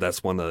before, but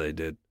that's one that I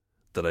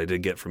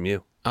did get from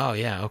you. Oh,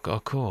 yeah. Oh,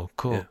 cool.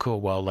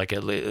 Well, like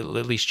at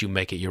least you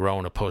make it your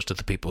own, opposed to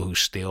the people who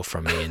steal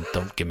from me and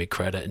don't give me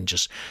credit and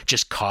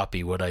just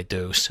copy what I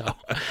do. So,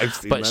 I've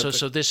seen but that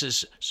so this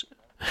is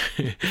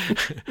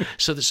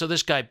so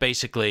this guy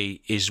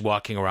basically is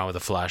walking around with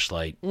a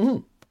flashlight.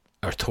 Mm-hmm.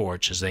 Or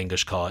torch, as the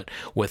English call it,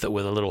 with a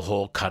little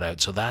hole cut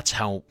out. So that's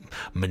how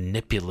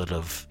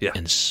manipulative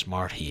and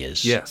smart he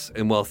is. Yes,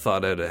 and well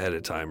thought out ahead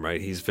of time, right?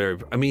 He's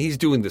he's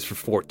doing this for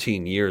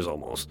 14 years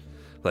almost.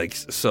 A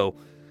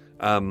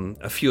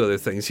few other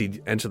things.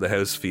 He'd enter the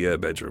house via a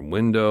bedroom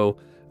window.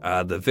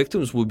 The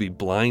victims would be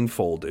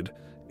blindfolded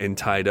and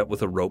tied up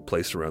with a rope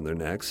placed around their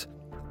necks.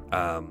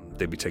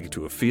 They'd be taken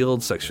to a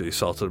field, sexually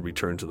assaulted,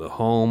 returned to the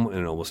home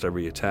in almost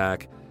every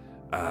attack.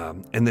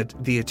 And that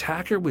the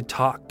attacker would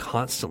talk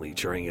constantly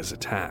during his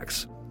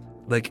attacks,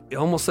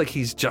 almost like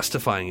he's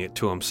justifying it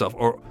to himself,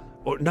 or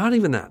not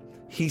even that.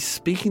 He's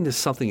speaking to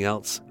something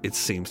else, it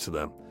seems to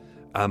them.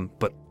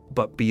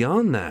 But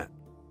beyond that,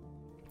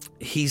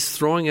 he's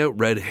throwing out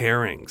red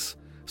herrings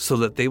so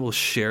that they will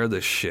share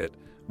this shit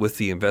with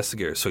the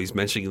investigators. So he's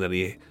mentioning that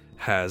he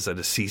has a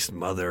deceased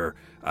mother.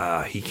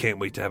 He can't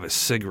wait to have a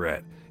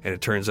cigarette, and it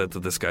turns out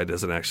that this guy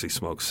doesn't actually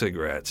smoke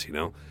cigarettes.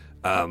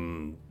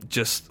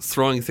 Just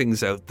throwing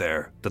things out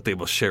there that they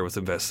will share with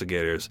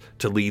investigators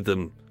to lead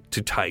them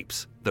to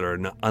types that are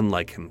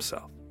unlike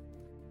himself.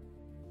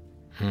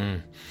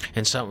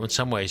 In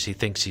some ways, he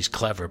thinks he's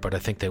clever, but I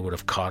think they would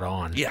have caught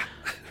on. Yeah,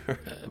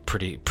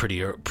 pretty.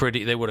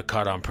 They would have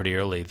caught on pretty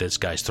early. This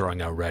guy's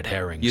throwing out red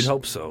herrings. You'd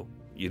hope so.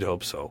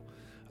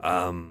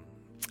 And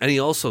he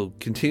also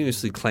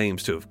continuously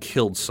claims to have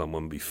killed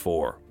someone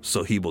before,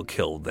 so he will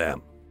kill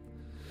them.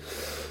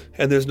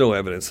 And there's no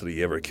evidence that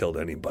he ever killed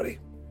anybody.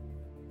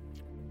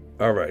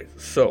 All right,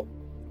 so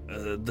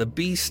the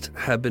Beast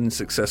had been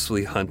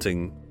successfully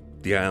hunting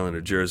the island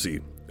of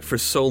Jersey for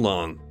so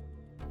long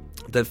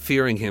that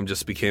fearing him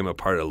just became a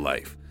part of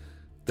life.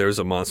 There's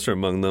a monster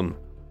among them.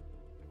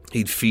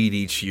 He'd feed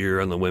each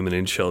year on the women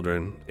and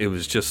children. It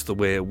was just the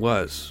way it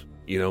was.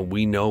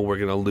 We know we're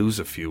going to lose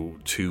a few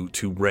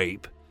to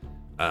rape,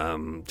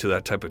 to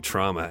that type of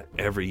trauma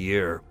every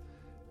year.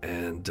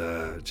 And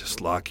just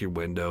lock your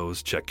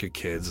windows, check your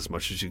kids as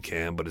much as you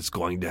can, but it's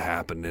going to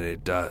happen, and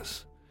it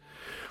does.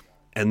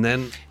 And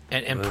then,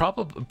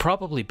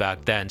 probably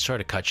back then, sorry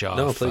to cut you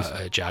off,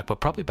 Jack, but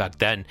probably back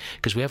then,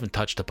 because we haven't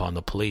touched upon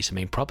the police.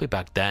 Probably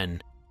back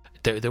then,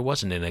 there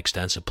wasn't an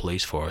extensive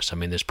police force.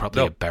 There's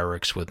probably a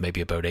barracks with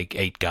maybe about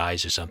eight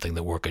guys or something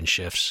that work in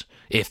shifts,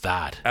 if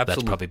that. Absolutely.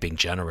 That's probably being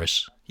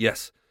generous.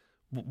 Yes,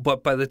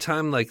 but by the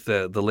time the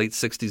late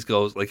 60s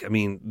goes,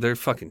 they're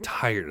fucking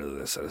tired of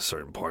this at a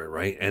certain point,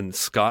 right? And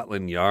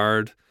Scotland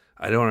Yard,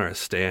 I don't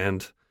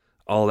understand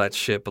all that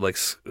shit, but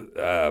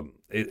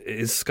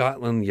is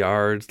Scotland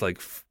Yard the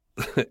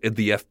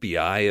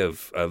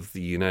FBI of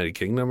the United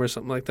Kingdom or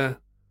something like that?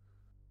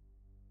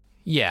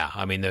 Yeah,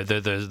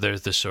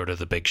 there's the sort of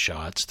the big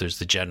shots. There's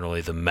generally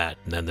the Met,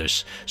 and then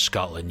there's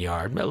Scotland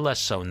Yard. Less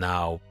so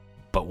now,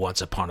 but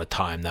once upon a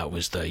time that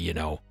was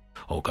the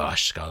oh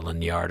gosh,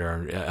 Scotland Yard.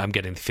 Or I'm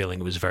getting the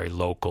feeling it was very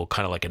local,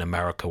 kind of like in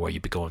America, where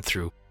you'd be going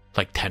through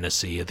like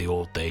Tennessee of the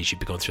old days. You'd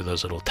be going through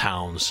those little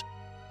towns.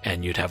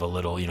 And you'd have a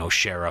little,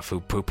 sheriff who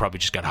probably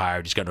just got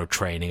hired. He's got no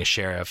training. A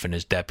sheriff and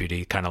his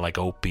deputy, kind of like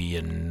Opie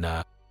and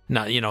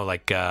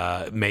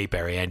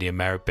Mayberry, Andy and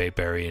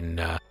Mayberry, and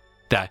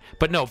that.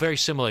 But no, very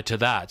similar to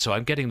that. So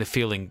I'm getting the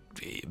feeling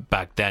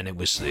back then it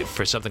was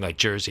for something like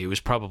Jersey. It was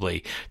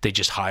probably they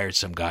just hired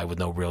some guy with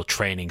no real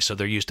training. So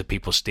they're used to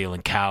people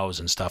stealing cows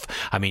and stuff.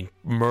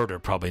 Murder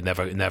probably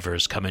never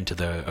has come into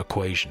the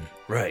equation.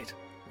 Right.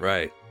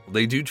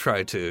 They do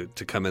try to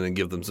come in and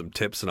give them some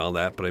tips and all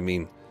that, but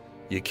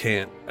you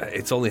can't.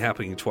 It's only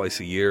happening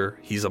twice a year.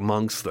 He's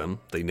amongst them.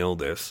 They know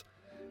this,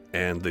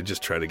 and they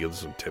just try to give them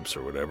some tips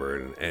or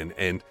whatever,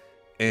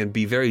 and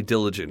be very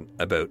diligent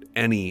about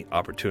any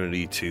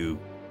opportunity to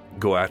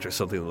go after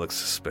something that looks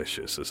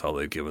suspicious. Is all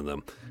they've given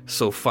them.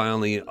 So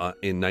finally,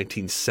 in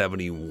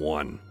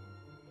 1971,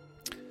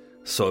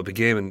 so it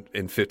began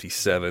in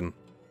 57.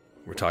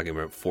 We're talking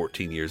about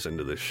 14 years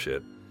into this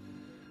shit.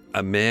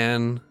 A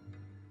man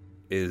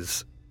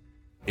is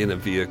in a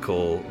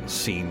vehicle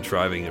seen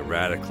driving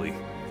erratically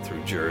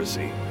through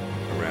Jersey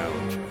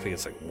around, I think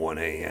it's 1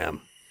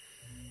 a.m.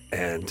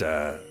 And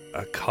a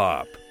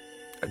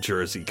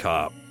Jersey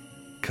cop,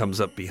 comes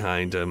up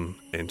behind him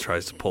and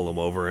tries to pull him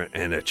over,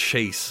 and a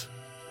chase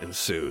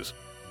ensues.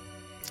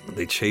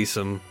 They chase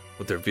him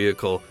with their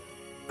vehicle.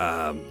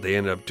 They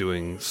end up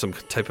doing some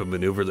type of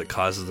maneuver that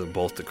causes them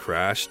both to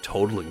crash,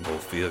 totaling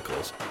both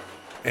vehicles.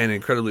 And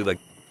incredibly, like,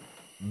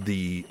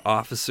 the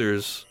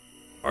officers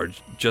are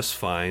just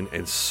fine,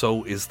 and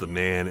so is the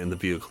man in the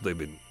vehicle they've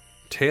been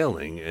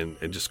tailing and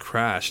just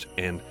crashed.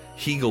 And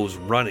he goes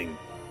running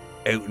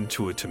out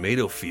into a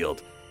tomato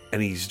field,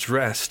 and he's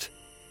dressed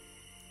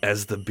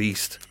as the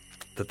beast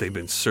that they've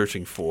been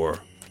searching for.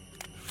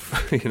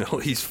 You know,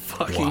 he's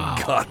fucking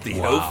got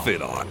the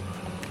outfit on.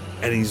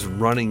 And he's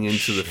running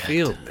into the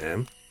field,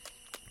 man.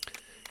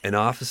 An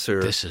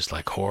officer... This is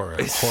like horror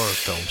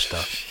film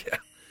stuff. Yeah.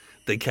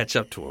 They catch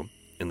up to him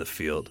in the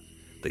field.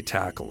 They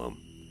tackle him.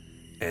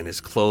 And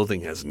his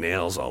clothing has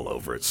nails all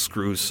over it,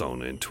 screws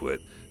sewn into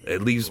it.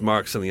 It leaves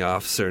marks on the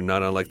officer,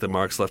 not unlike the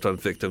marks left on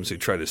victims who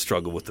tried to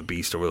struggle with the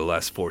beast over the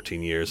last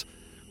 14 years.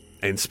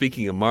 And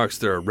speaking of marks,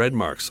 there are red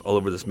marks all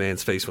over this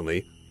man's face when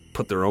they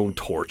put their own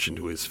torch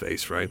into his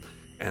face, right?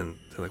 And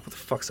they're like, what the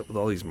fuck's up with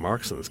all these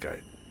marks on this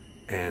guy?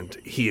 And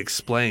he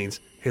explains,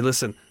 hey,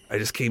 listen, I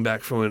just came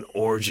back from an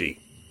orgy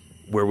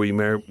where we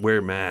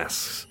wear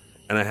masks.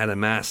 And I had a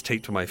mask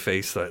taped to my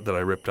face that I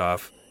ripped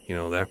off, you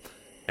know, there.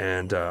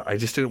 And I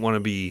just didn't want to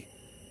be...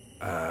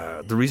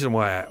 the reason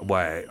why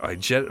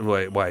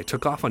I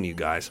took off on you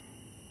guys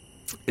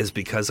is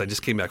because I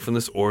just came back from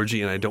this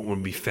orgy and I don't want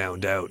to be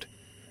found out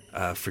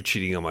for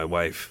cheating on my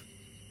wife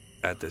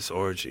at this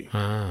orgy.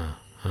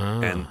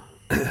 And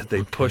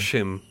they push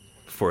him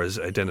for his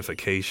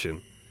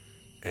identification,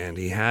 and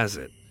he has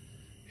it.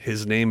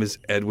 His name is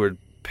Edward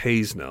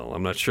Paisnell.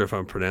 I'm not sure if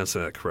I'm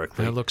pronouncing that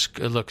correctly. It looks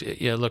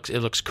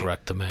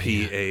correct to me.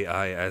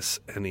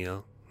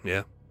 Paisnell.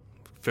 Yeah,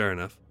 fair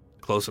enough.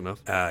 Close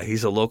enough.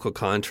 He's a local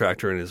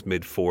contractor in his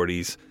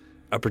mid-40s,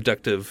 a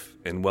productive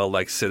and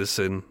well-liked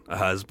citizen, a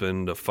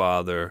husband, a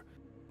father,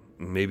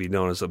 maybe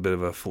known as a bit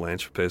of a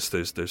philanthropist.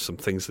 There's some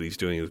things that he's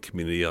doing in the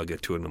community I'll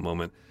get to in a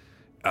moment.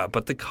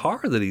 But the car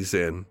that he's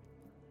in,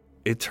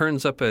 it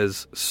turns up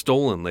as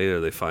stolen later,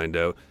 they find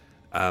out.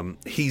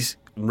 He's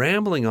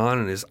rambling on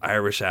in his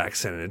Irish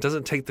accent, and it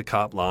doesn't take the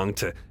cop long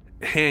to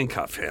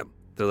handcuff him.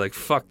 They're like,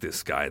 fuck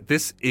this guy.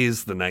 This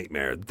is the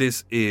nightmare.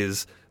 This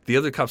is... The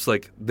other cop's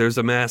like, there's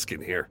a mask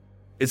in here.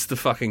 It's the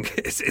fucking...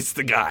 It's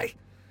the guy.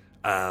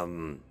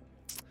 The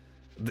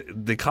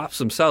cops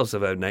themselves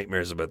have had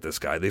nightmares about this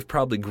guy. They've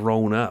probably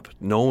grown up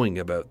knowing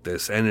about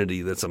this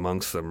entity that's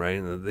amongst them, right?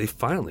 And they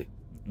finally...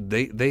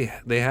 They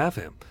have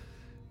him.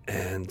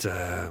 And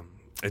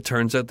it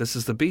turns out this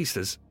is the beast.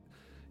 As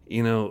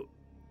you know,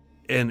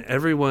 and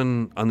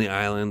everyone on the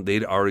island,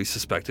 they'd already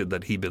suspected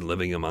that he'd been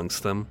living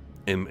amongst them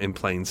in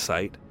plain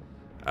sight.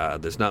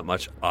 There's not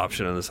much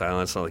option on this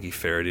island. It's not like he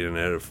ferried in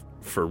and out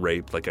for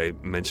rape, like I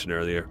mentioned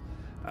earlier.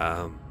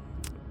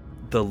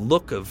 The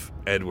look of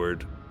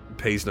Edward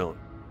Paisnell,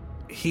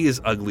 he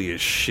is ugly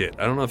as shit.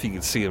 I don't know if you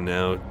can see him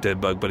now,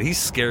 Deadbug, but he's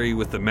scary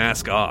with the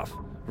mask off,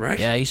 right?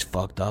 Yeah, he's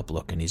fucked up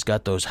looking. He's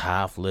got those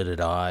half-lidded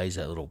eyes,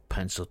 that little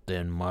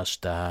pencil-thin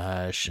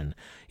mustache, and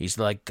he's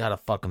like got a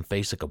fucking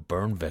face like a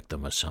burn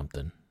victim or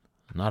something.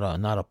 Not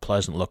a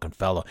pleasant-looking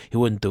fellow. He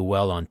wouldn't do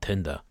well on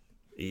Tinder.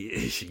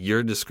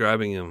 You're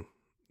describing him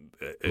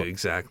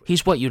exactly.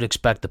 He's what you'd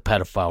expect a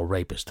pedophile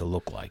rapist to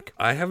look like.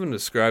 I have him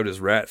described as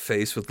rat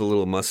face with a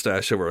little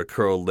mustache over a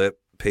curled lip,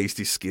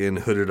 pasty skin,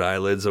 hooded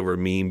eyelids over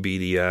mean,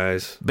 beady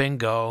eyes.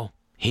 Bingo.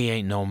 He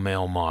ain't no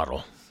male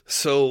model.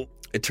 So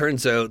it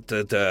turns out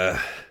that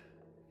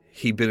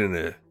he'd been in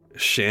a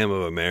sham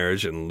of a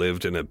marriage and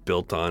lived in a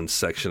built-on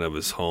section of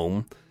his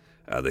home.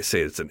 They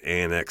say it's an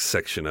annex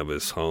section of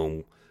his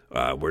home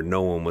where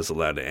no one was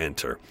allowed to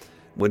enter.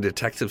 When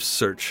detectives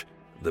search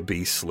the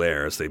beast's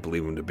lair, as they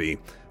believe him to be,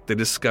 they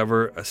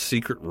discover a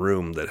secret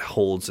room that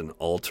holds an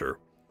altar.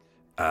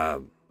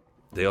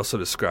 They also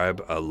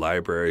describe a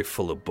library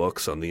full of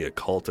books on the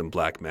occult and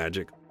black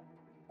magic.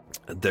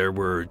 There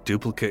were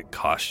duplicate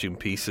costume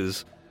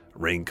pieces,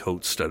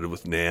 raincoats studded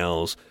with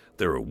nails.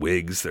 There were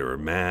wigs, there were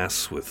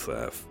masks with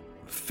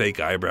fake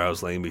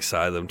eyebrows laying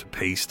beside them to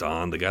paste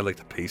on. The guy liked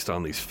to paste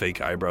on these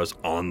fake eyebrows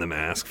on the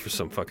mask for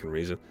some fucking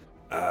reason.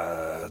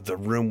 The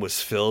room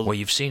was filled... Well,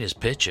 you've seen his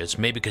pictures.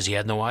 Maybe because he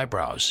had no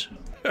eyebrows.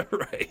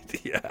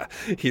 Right, yeah.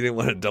 He didn't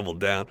want to double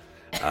down.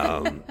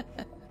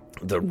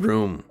 The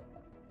room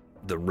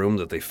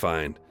that they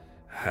find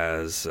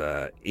has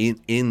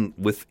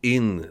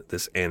within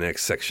this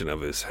annex section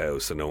of his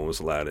house that no one was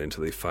allowed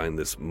into, they find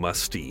this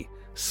musty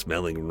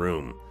smelling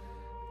room,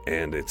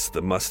 and it's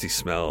the musty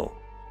smell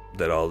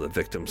that all the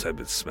victims had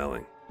been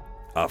smelling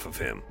off of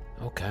him.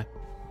 Okay.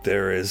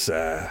 There is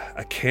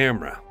a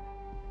camera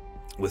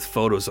with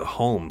photos of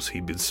homes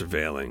he'd been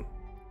surveilling,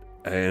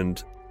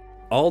 and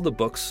all the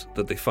books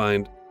that they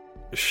find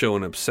show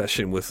an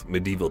obsession with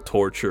medieval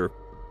torture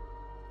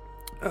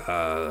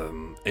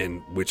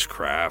and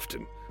witchcraft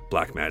and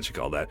black magic,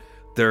 all that.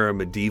 There are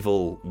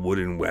medieval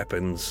wooden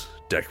weapons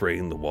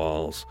decorating the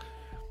walls.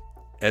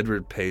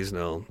 Edward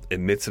Paisnell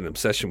admits an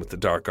obsession with the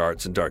dark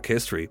arts and dark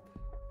history.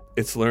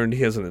 It's learned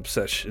he has an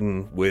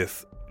obsession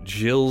with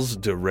Gilles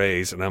de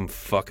Rais, and I'm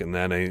fucking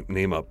that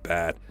name up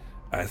bad.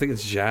 I think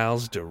it's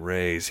Giles de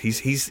Rais.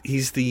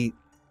 He's the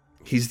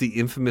He's the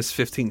infamous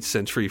 15th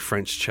century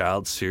French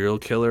child serial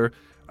killer,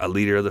 a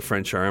leader of the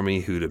French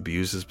army who'd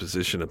abused his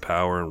position of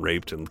power and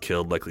raped and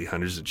killed likely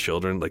hundreds of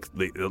children.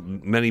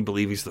 Many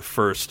believe he's the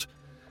first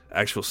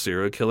actual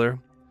serial killer.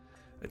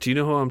 Do you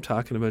know who I'm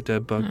talking about,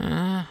 Dead Bug?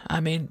 I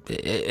mean,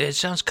 it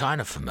sounds kind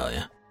of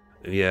familiar.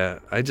 Yeah,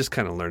 I just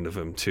kind of learned of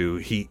him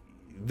too.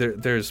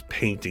 There's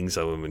paintings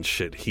of him and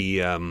shit. He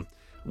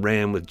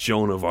ran with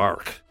Joan of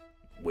Arc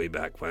way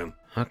back when.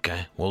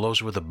 Okay, well,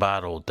 those were the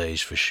bad old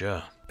days for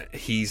sure.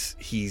 He's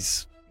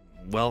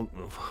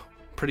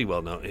pretty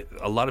well known.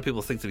 A lot of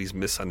people think that he's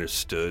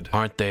misunderstood.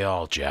 Aren't they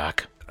all,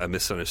 Jack? A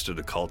misunderstood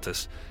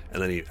occultist,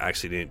 and then he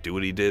actually didn't do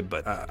what he did,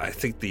 but I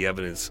think the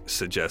evidence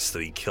suggests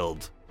that he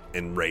killed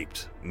and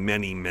raped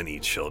many, many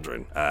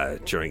children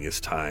during his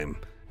time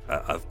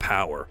of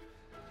power.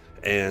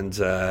 And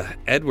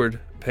Edward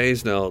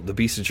Paisnell, the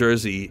Beast of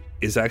Jersey,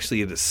 is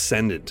actually a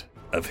descendant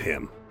of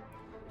him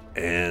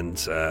and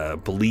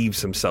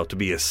believes himself to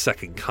be a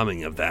second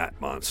coming of that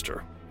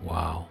monster.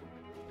 Wow.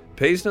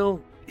 Paisnell,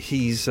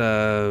 he's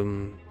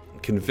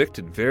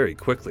convicted very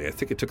quickly. I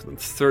think it took them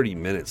 30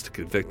 minutes to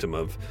convict him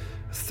of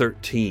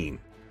 13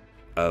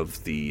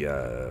 of the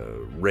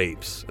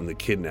rapes and the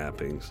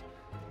kidnappings.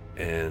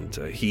 And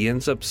he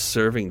ends up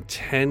serving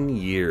 10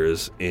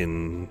 years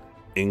in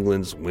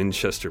England's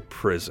Winchester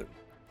prison.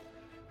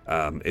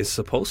 It's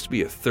supposed to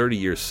be a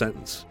 30-year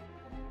sentence.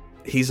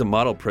 He's a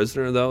model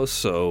prisoner, though,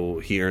 so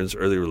he earns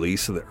early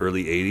release in the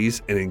early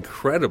 80s. And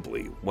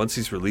incredibly, once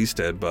he's released,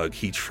 Edbug,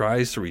 he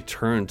tries to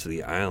return to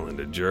the island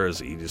of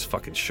Jersey. He just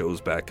fucking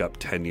shows back up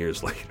 10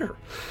 years later.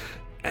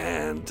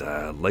 And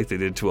like they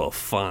did to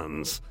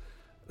Alphonse,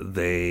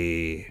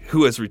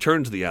 who has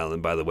returned to the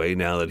island, by the way,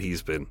 now that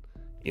he's been,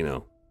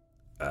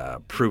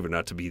 proven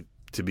not to be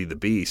the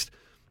beast.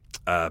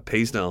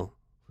 Paisnell,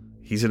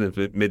 he's in his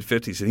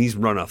mid-50s, and he's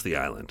run off the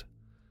island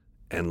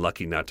and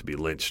lucky not to be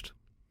lynched.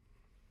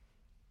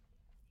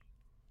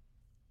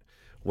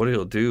 What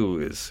he'll do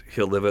is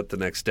he'll live out the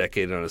next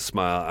decade on a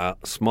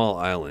small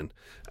island,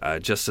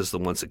 just as the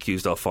once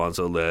accused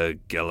Alfonso Le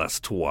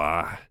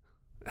Galestois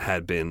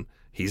had been.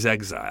 He's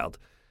exiled.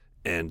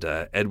 And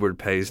Edward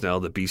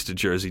Paisnell, the Beast of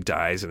Jersey,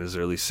 dies in his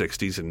early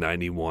 60s in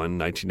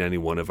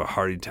 1991 of a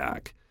heart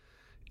attack.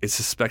 It's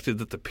suspected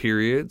that the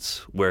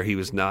periods where he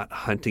was not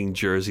hunting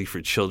Jersey for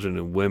children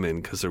and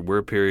women, because there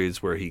were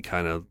periods where he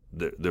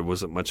there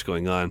wasn't much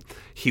going on,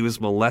 he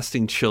was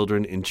molesting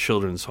children in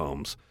children's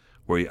homes,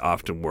 where he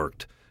often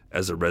worked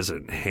as a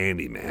resident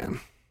handyman.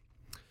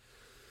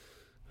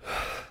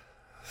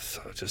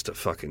 So just a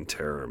fucking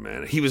terror,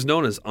 man. He was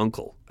known as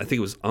Uncle. I think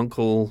it was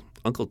Uncle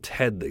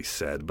Ted, they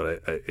said,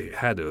 but it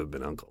had to have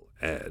been Uncle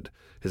Ed.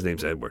 His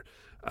name's Edward.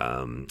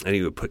 And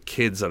he would put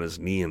kids on his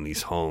knee in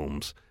these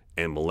homes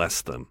and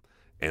molest them.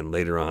 And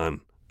later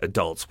on,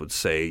 adults would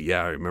say,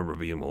 yeah, I remember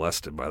being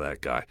molested by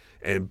that guy.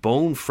 And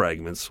bone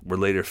fragments were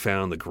later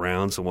found on the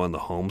grounds of one of the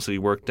homes that he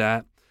worked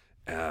at.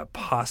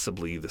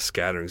 Possibly the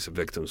scatterings of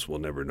victims we'll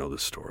never know the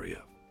story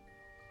of.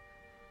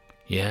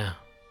 Yeah.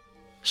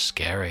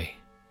 Scary.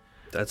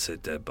 That's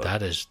it, Dead Bug.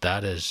 That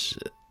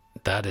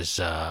is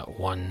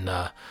one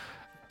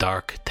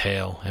dark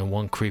tale and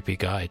one creepy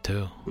guy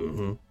too.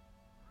 Mm-hmm.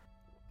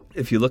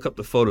 If you look up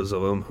the photos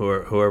of him,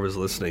 whoever's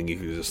listening, you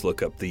can just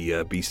look up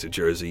the Beast of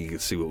Jersey. You can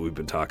see what we've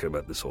been talking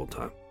about this whole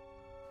time.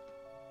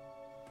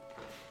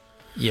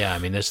 Yeah, I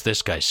mean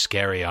this guy's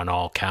scary on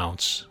all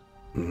counts.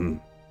 Mm-hmm.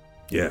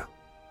 Yeah.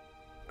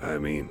 I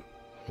mean,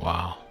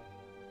 wow.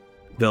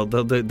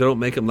 They don't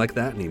make him like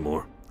that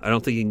anymore. I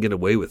don't think you can get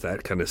away with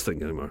that kind of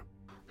thing anymore.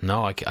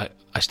 No,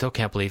 I still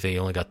can't believe that he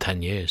only got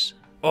 10 years.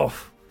 Oh,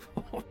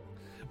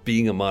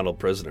 being a model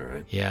prisoner,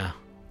 right? Yeah.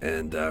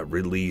 And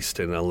released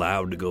and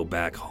allowed to go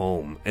back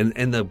home.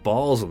 And the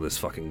balls on this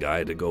fucking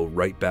guy to go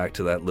right back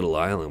to that little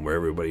island where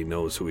everybody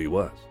knows who he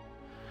was.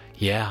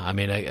 Yeah, I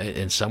mean,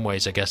 in some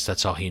ways, I guess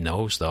that's all he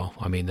knows, though.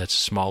 I mean, that's a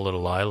small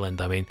little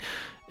island. I mean,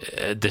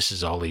 this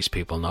is all these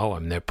people know. I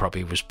mean, there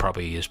probably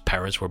his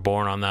parents were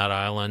born on that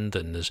island,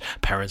 and his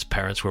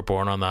parents were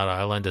born on that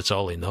island. It's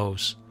all he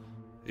knows.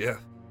 Yeah.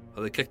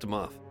 Well, they kicked him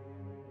off.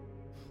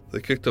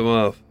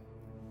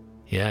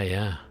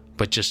 Yeah.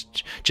 But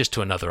just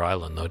to another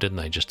island, though, didn't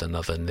they? Just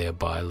another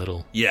nearby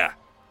little... Yeah,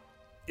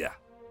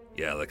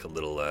 like a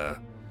little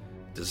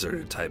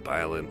deserted type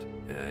island.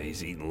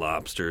 He's eating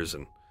lobsters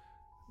and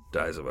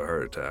dies of a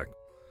heart attack.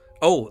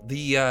 Oh,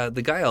 the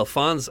guy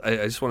Alphonse, I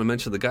just want to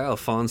mention the guy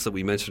Alphonse that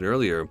we mentioned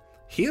earlier,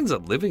 he ends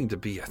up living to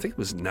be, I think it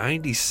was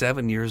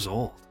 97 years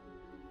old.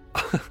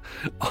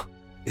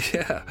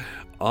 Yeah.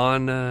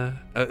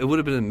 It would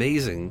have been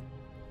amazing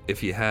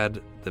if you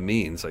had the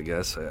means, I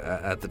guess,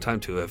 at the time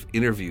to have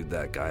interviewed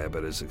that guy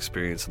about his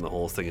experience and the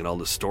whole thing and all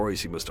the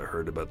stories he must have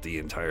heard about the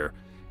entire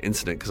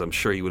incident, because I'm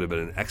sure he would have been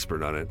an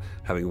expert on it,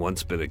 having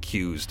once been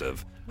accused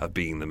of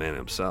being the man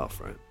himself,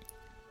 right?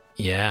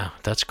 Yeah,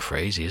 that's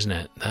crazy, isn't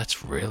it?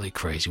 That's really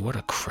crazy. What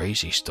a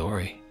crazy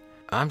story.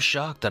 I'm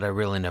shocked that I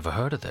really never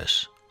heard of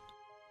this.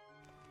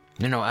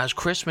 As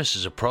Christmas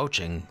is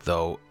approaching,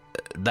 though,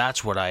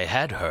 that's what I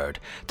had heard,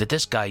 that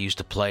this guy used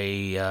to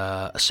play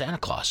Santa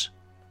Claus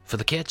for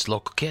the kids,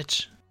 local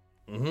kids.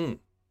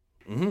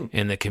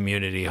 in the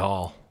community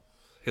hall.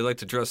 He liked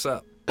to dress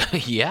up.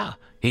 Yeah,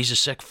 he's a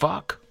sick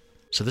fuck.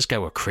 So this guy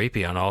was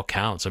creepy on all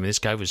counts. I mean, this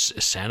guy was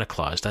Santa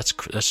Claus. That's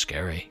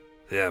scary.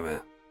 Yeah,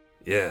 man.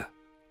 Yeah.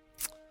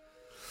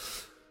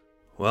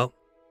 Well,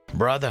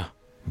 brother,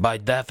 by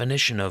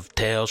definition of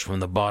Tales from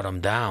the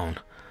Bottom Down,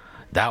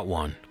 that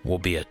one will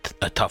be a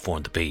tough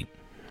one to beat.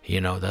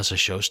 You know, that's a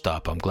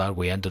showstopper. I'm glad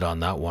we ended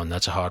on that one.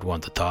 That's a hard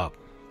one to top.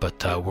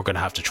 But we're going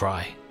to have to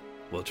try.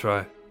 We'll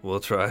try.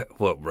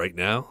 What, right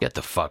now? Get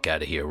the fuck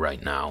out of here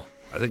right now.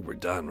 I think we're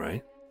done,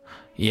 right?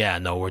 Yeah,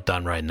 no, we're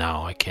done right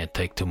now. I can't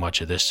take too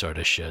much of this sort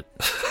of shit.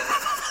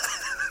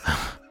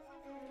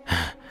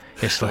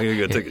 It's like I'm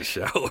gonna take a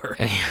shower.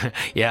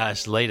 Yeah,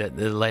 it's late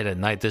at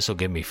night. This'll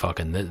give me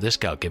this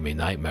guy'll give me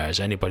nightmares.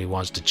 Anybody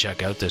wants to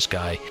check out this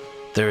guy,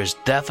 there is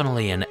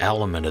definitely an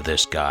element of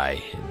this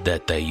guy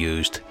that they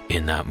used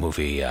in that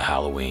movie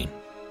Halloween,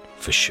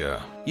 for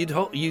sure. You'd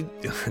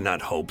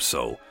not hope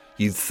so.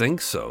 You'd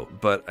think so,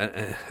 but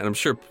and I'm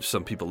sure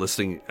some people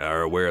listening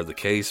are aware of the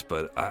case,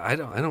 but I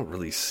don't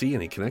really see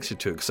any connection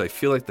to it because I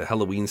feel like the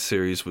Halloween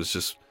series was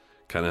just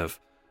kind of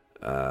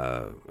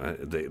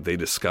they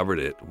discovered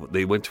it.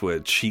 They went to a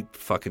cheap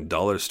fucking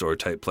dollar store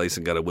type place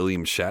and got a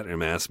William Shatner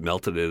mask,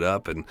 melted it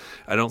up, and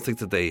I don't think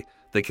that they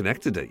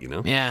connected it. You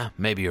know? Yeah,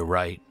 maybe you're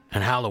right.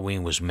 And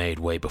Halloween was made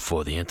way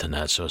before the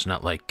internet, so it's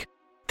not like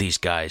these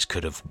guys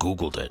could have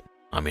Googled it.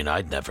 I mean,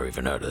 I'd never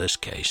even heard of this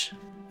case.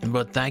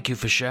 But thank you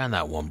for sharing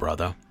that one,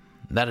 brother.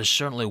 That is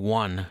certainly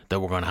one that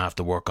we're going to have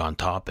to work on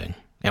topping.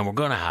 And we're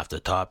going to have to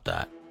top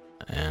that.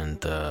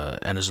 And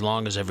as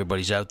long as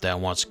everybody's out there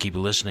and wants to keep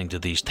listening to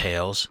these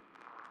tales,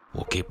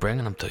 we'll keep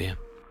bringing them to you.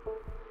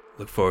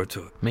 Look forward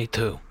to it. Me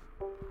too.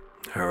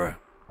 All right.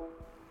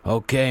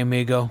 Okay,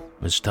 amigo.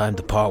 It's time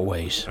to part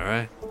ways. All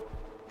right.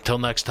 Till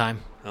next time.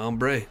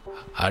 Hombre.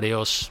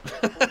 Adios.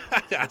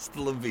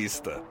 Hasta la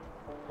vista.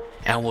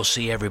 And we'll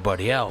see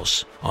everybody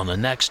else on the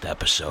next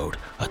episode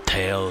of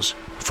Tales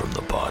from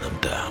the Bottom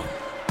Down.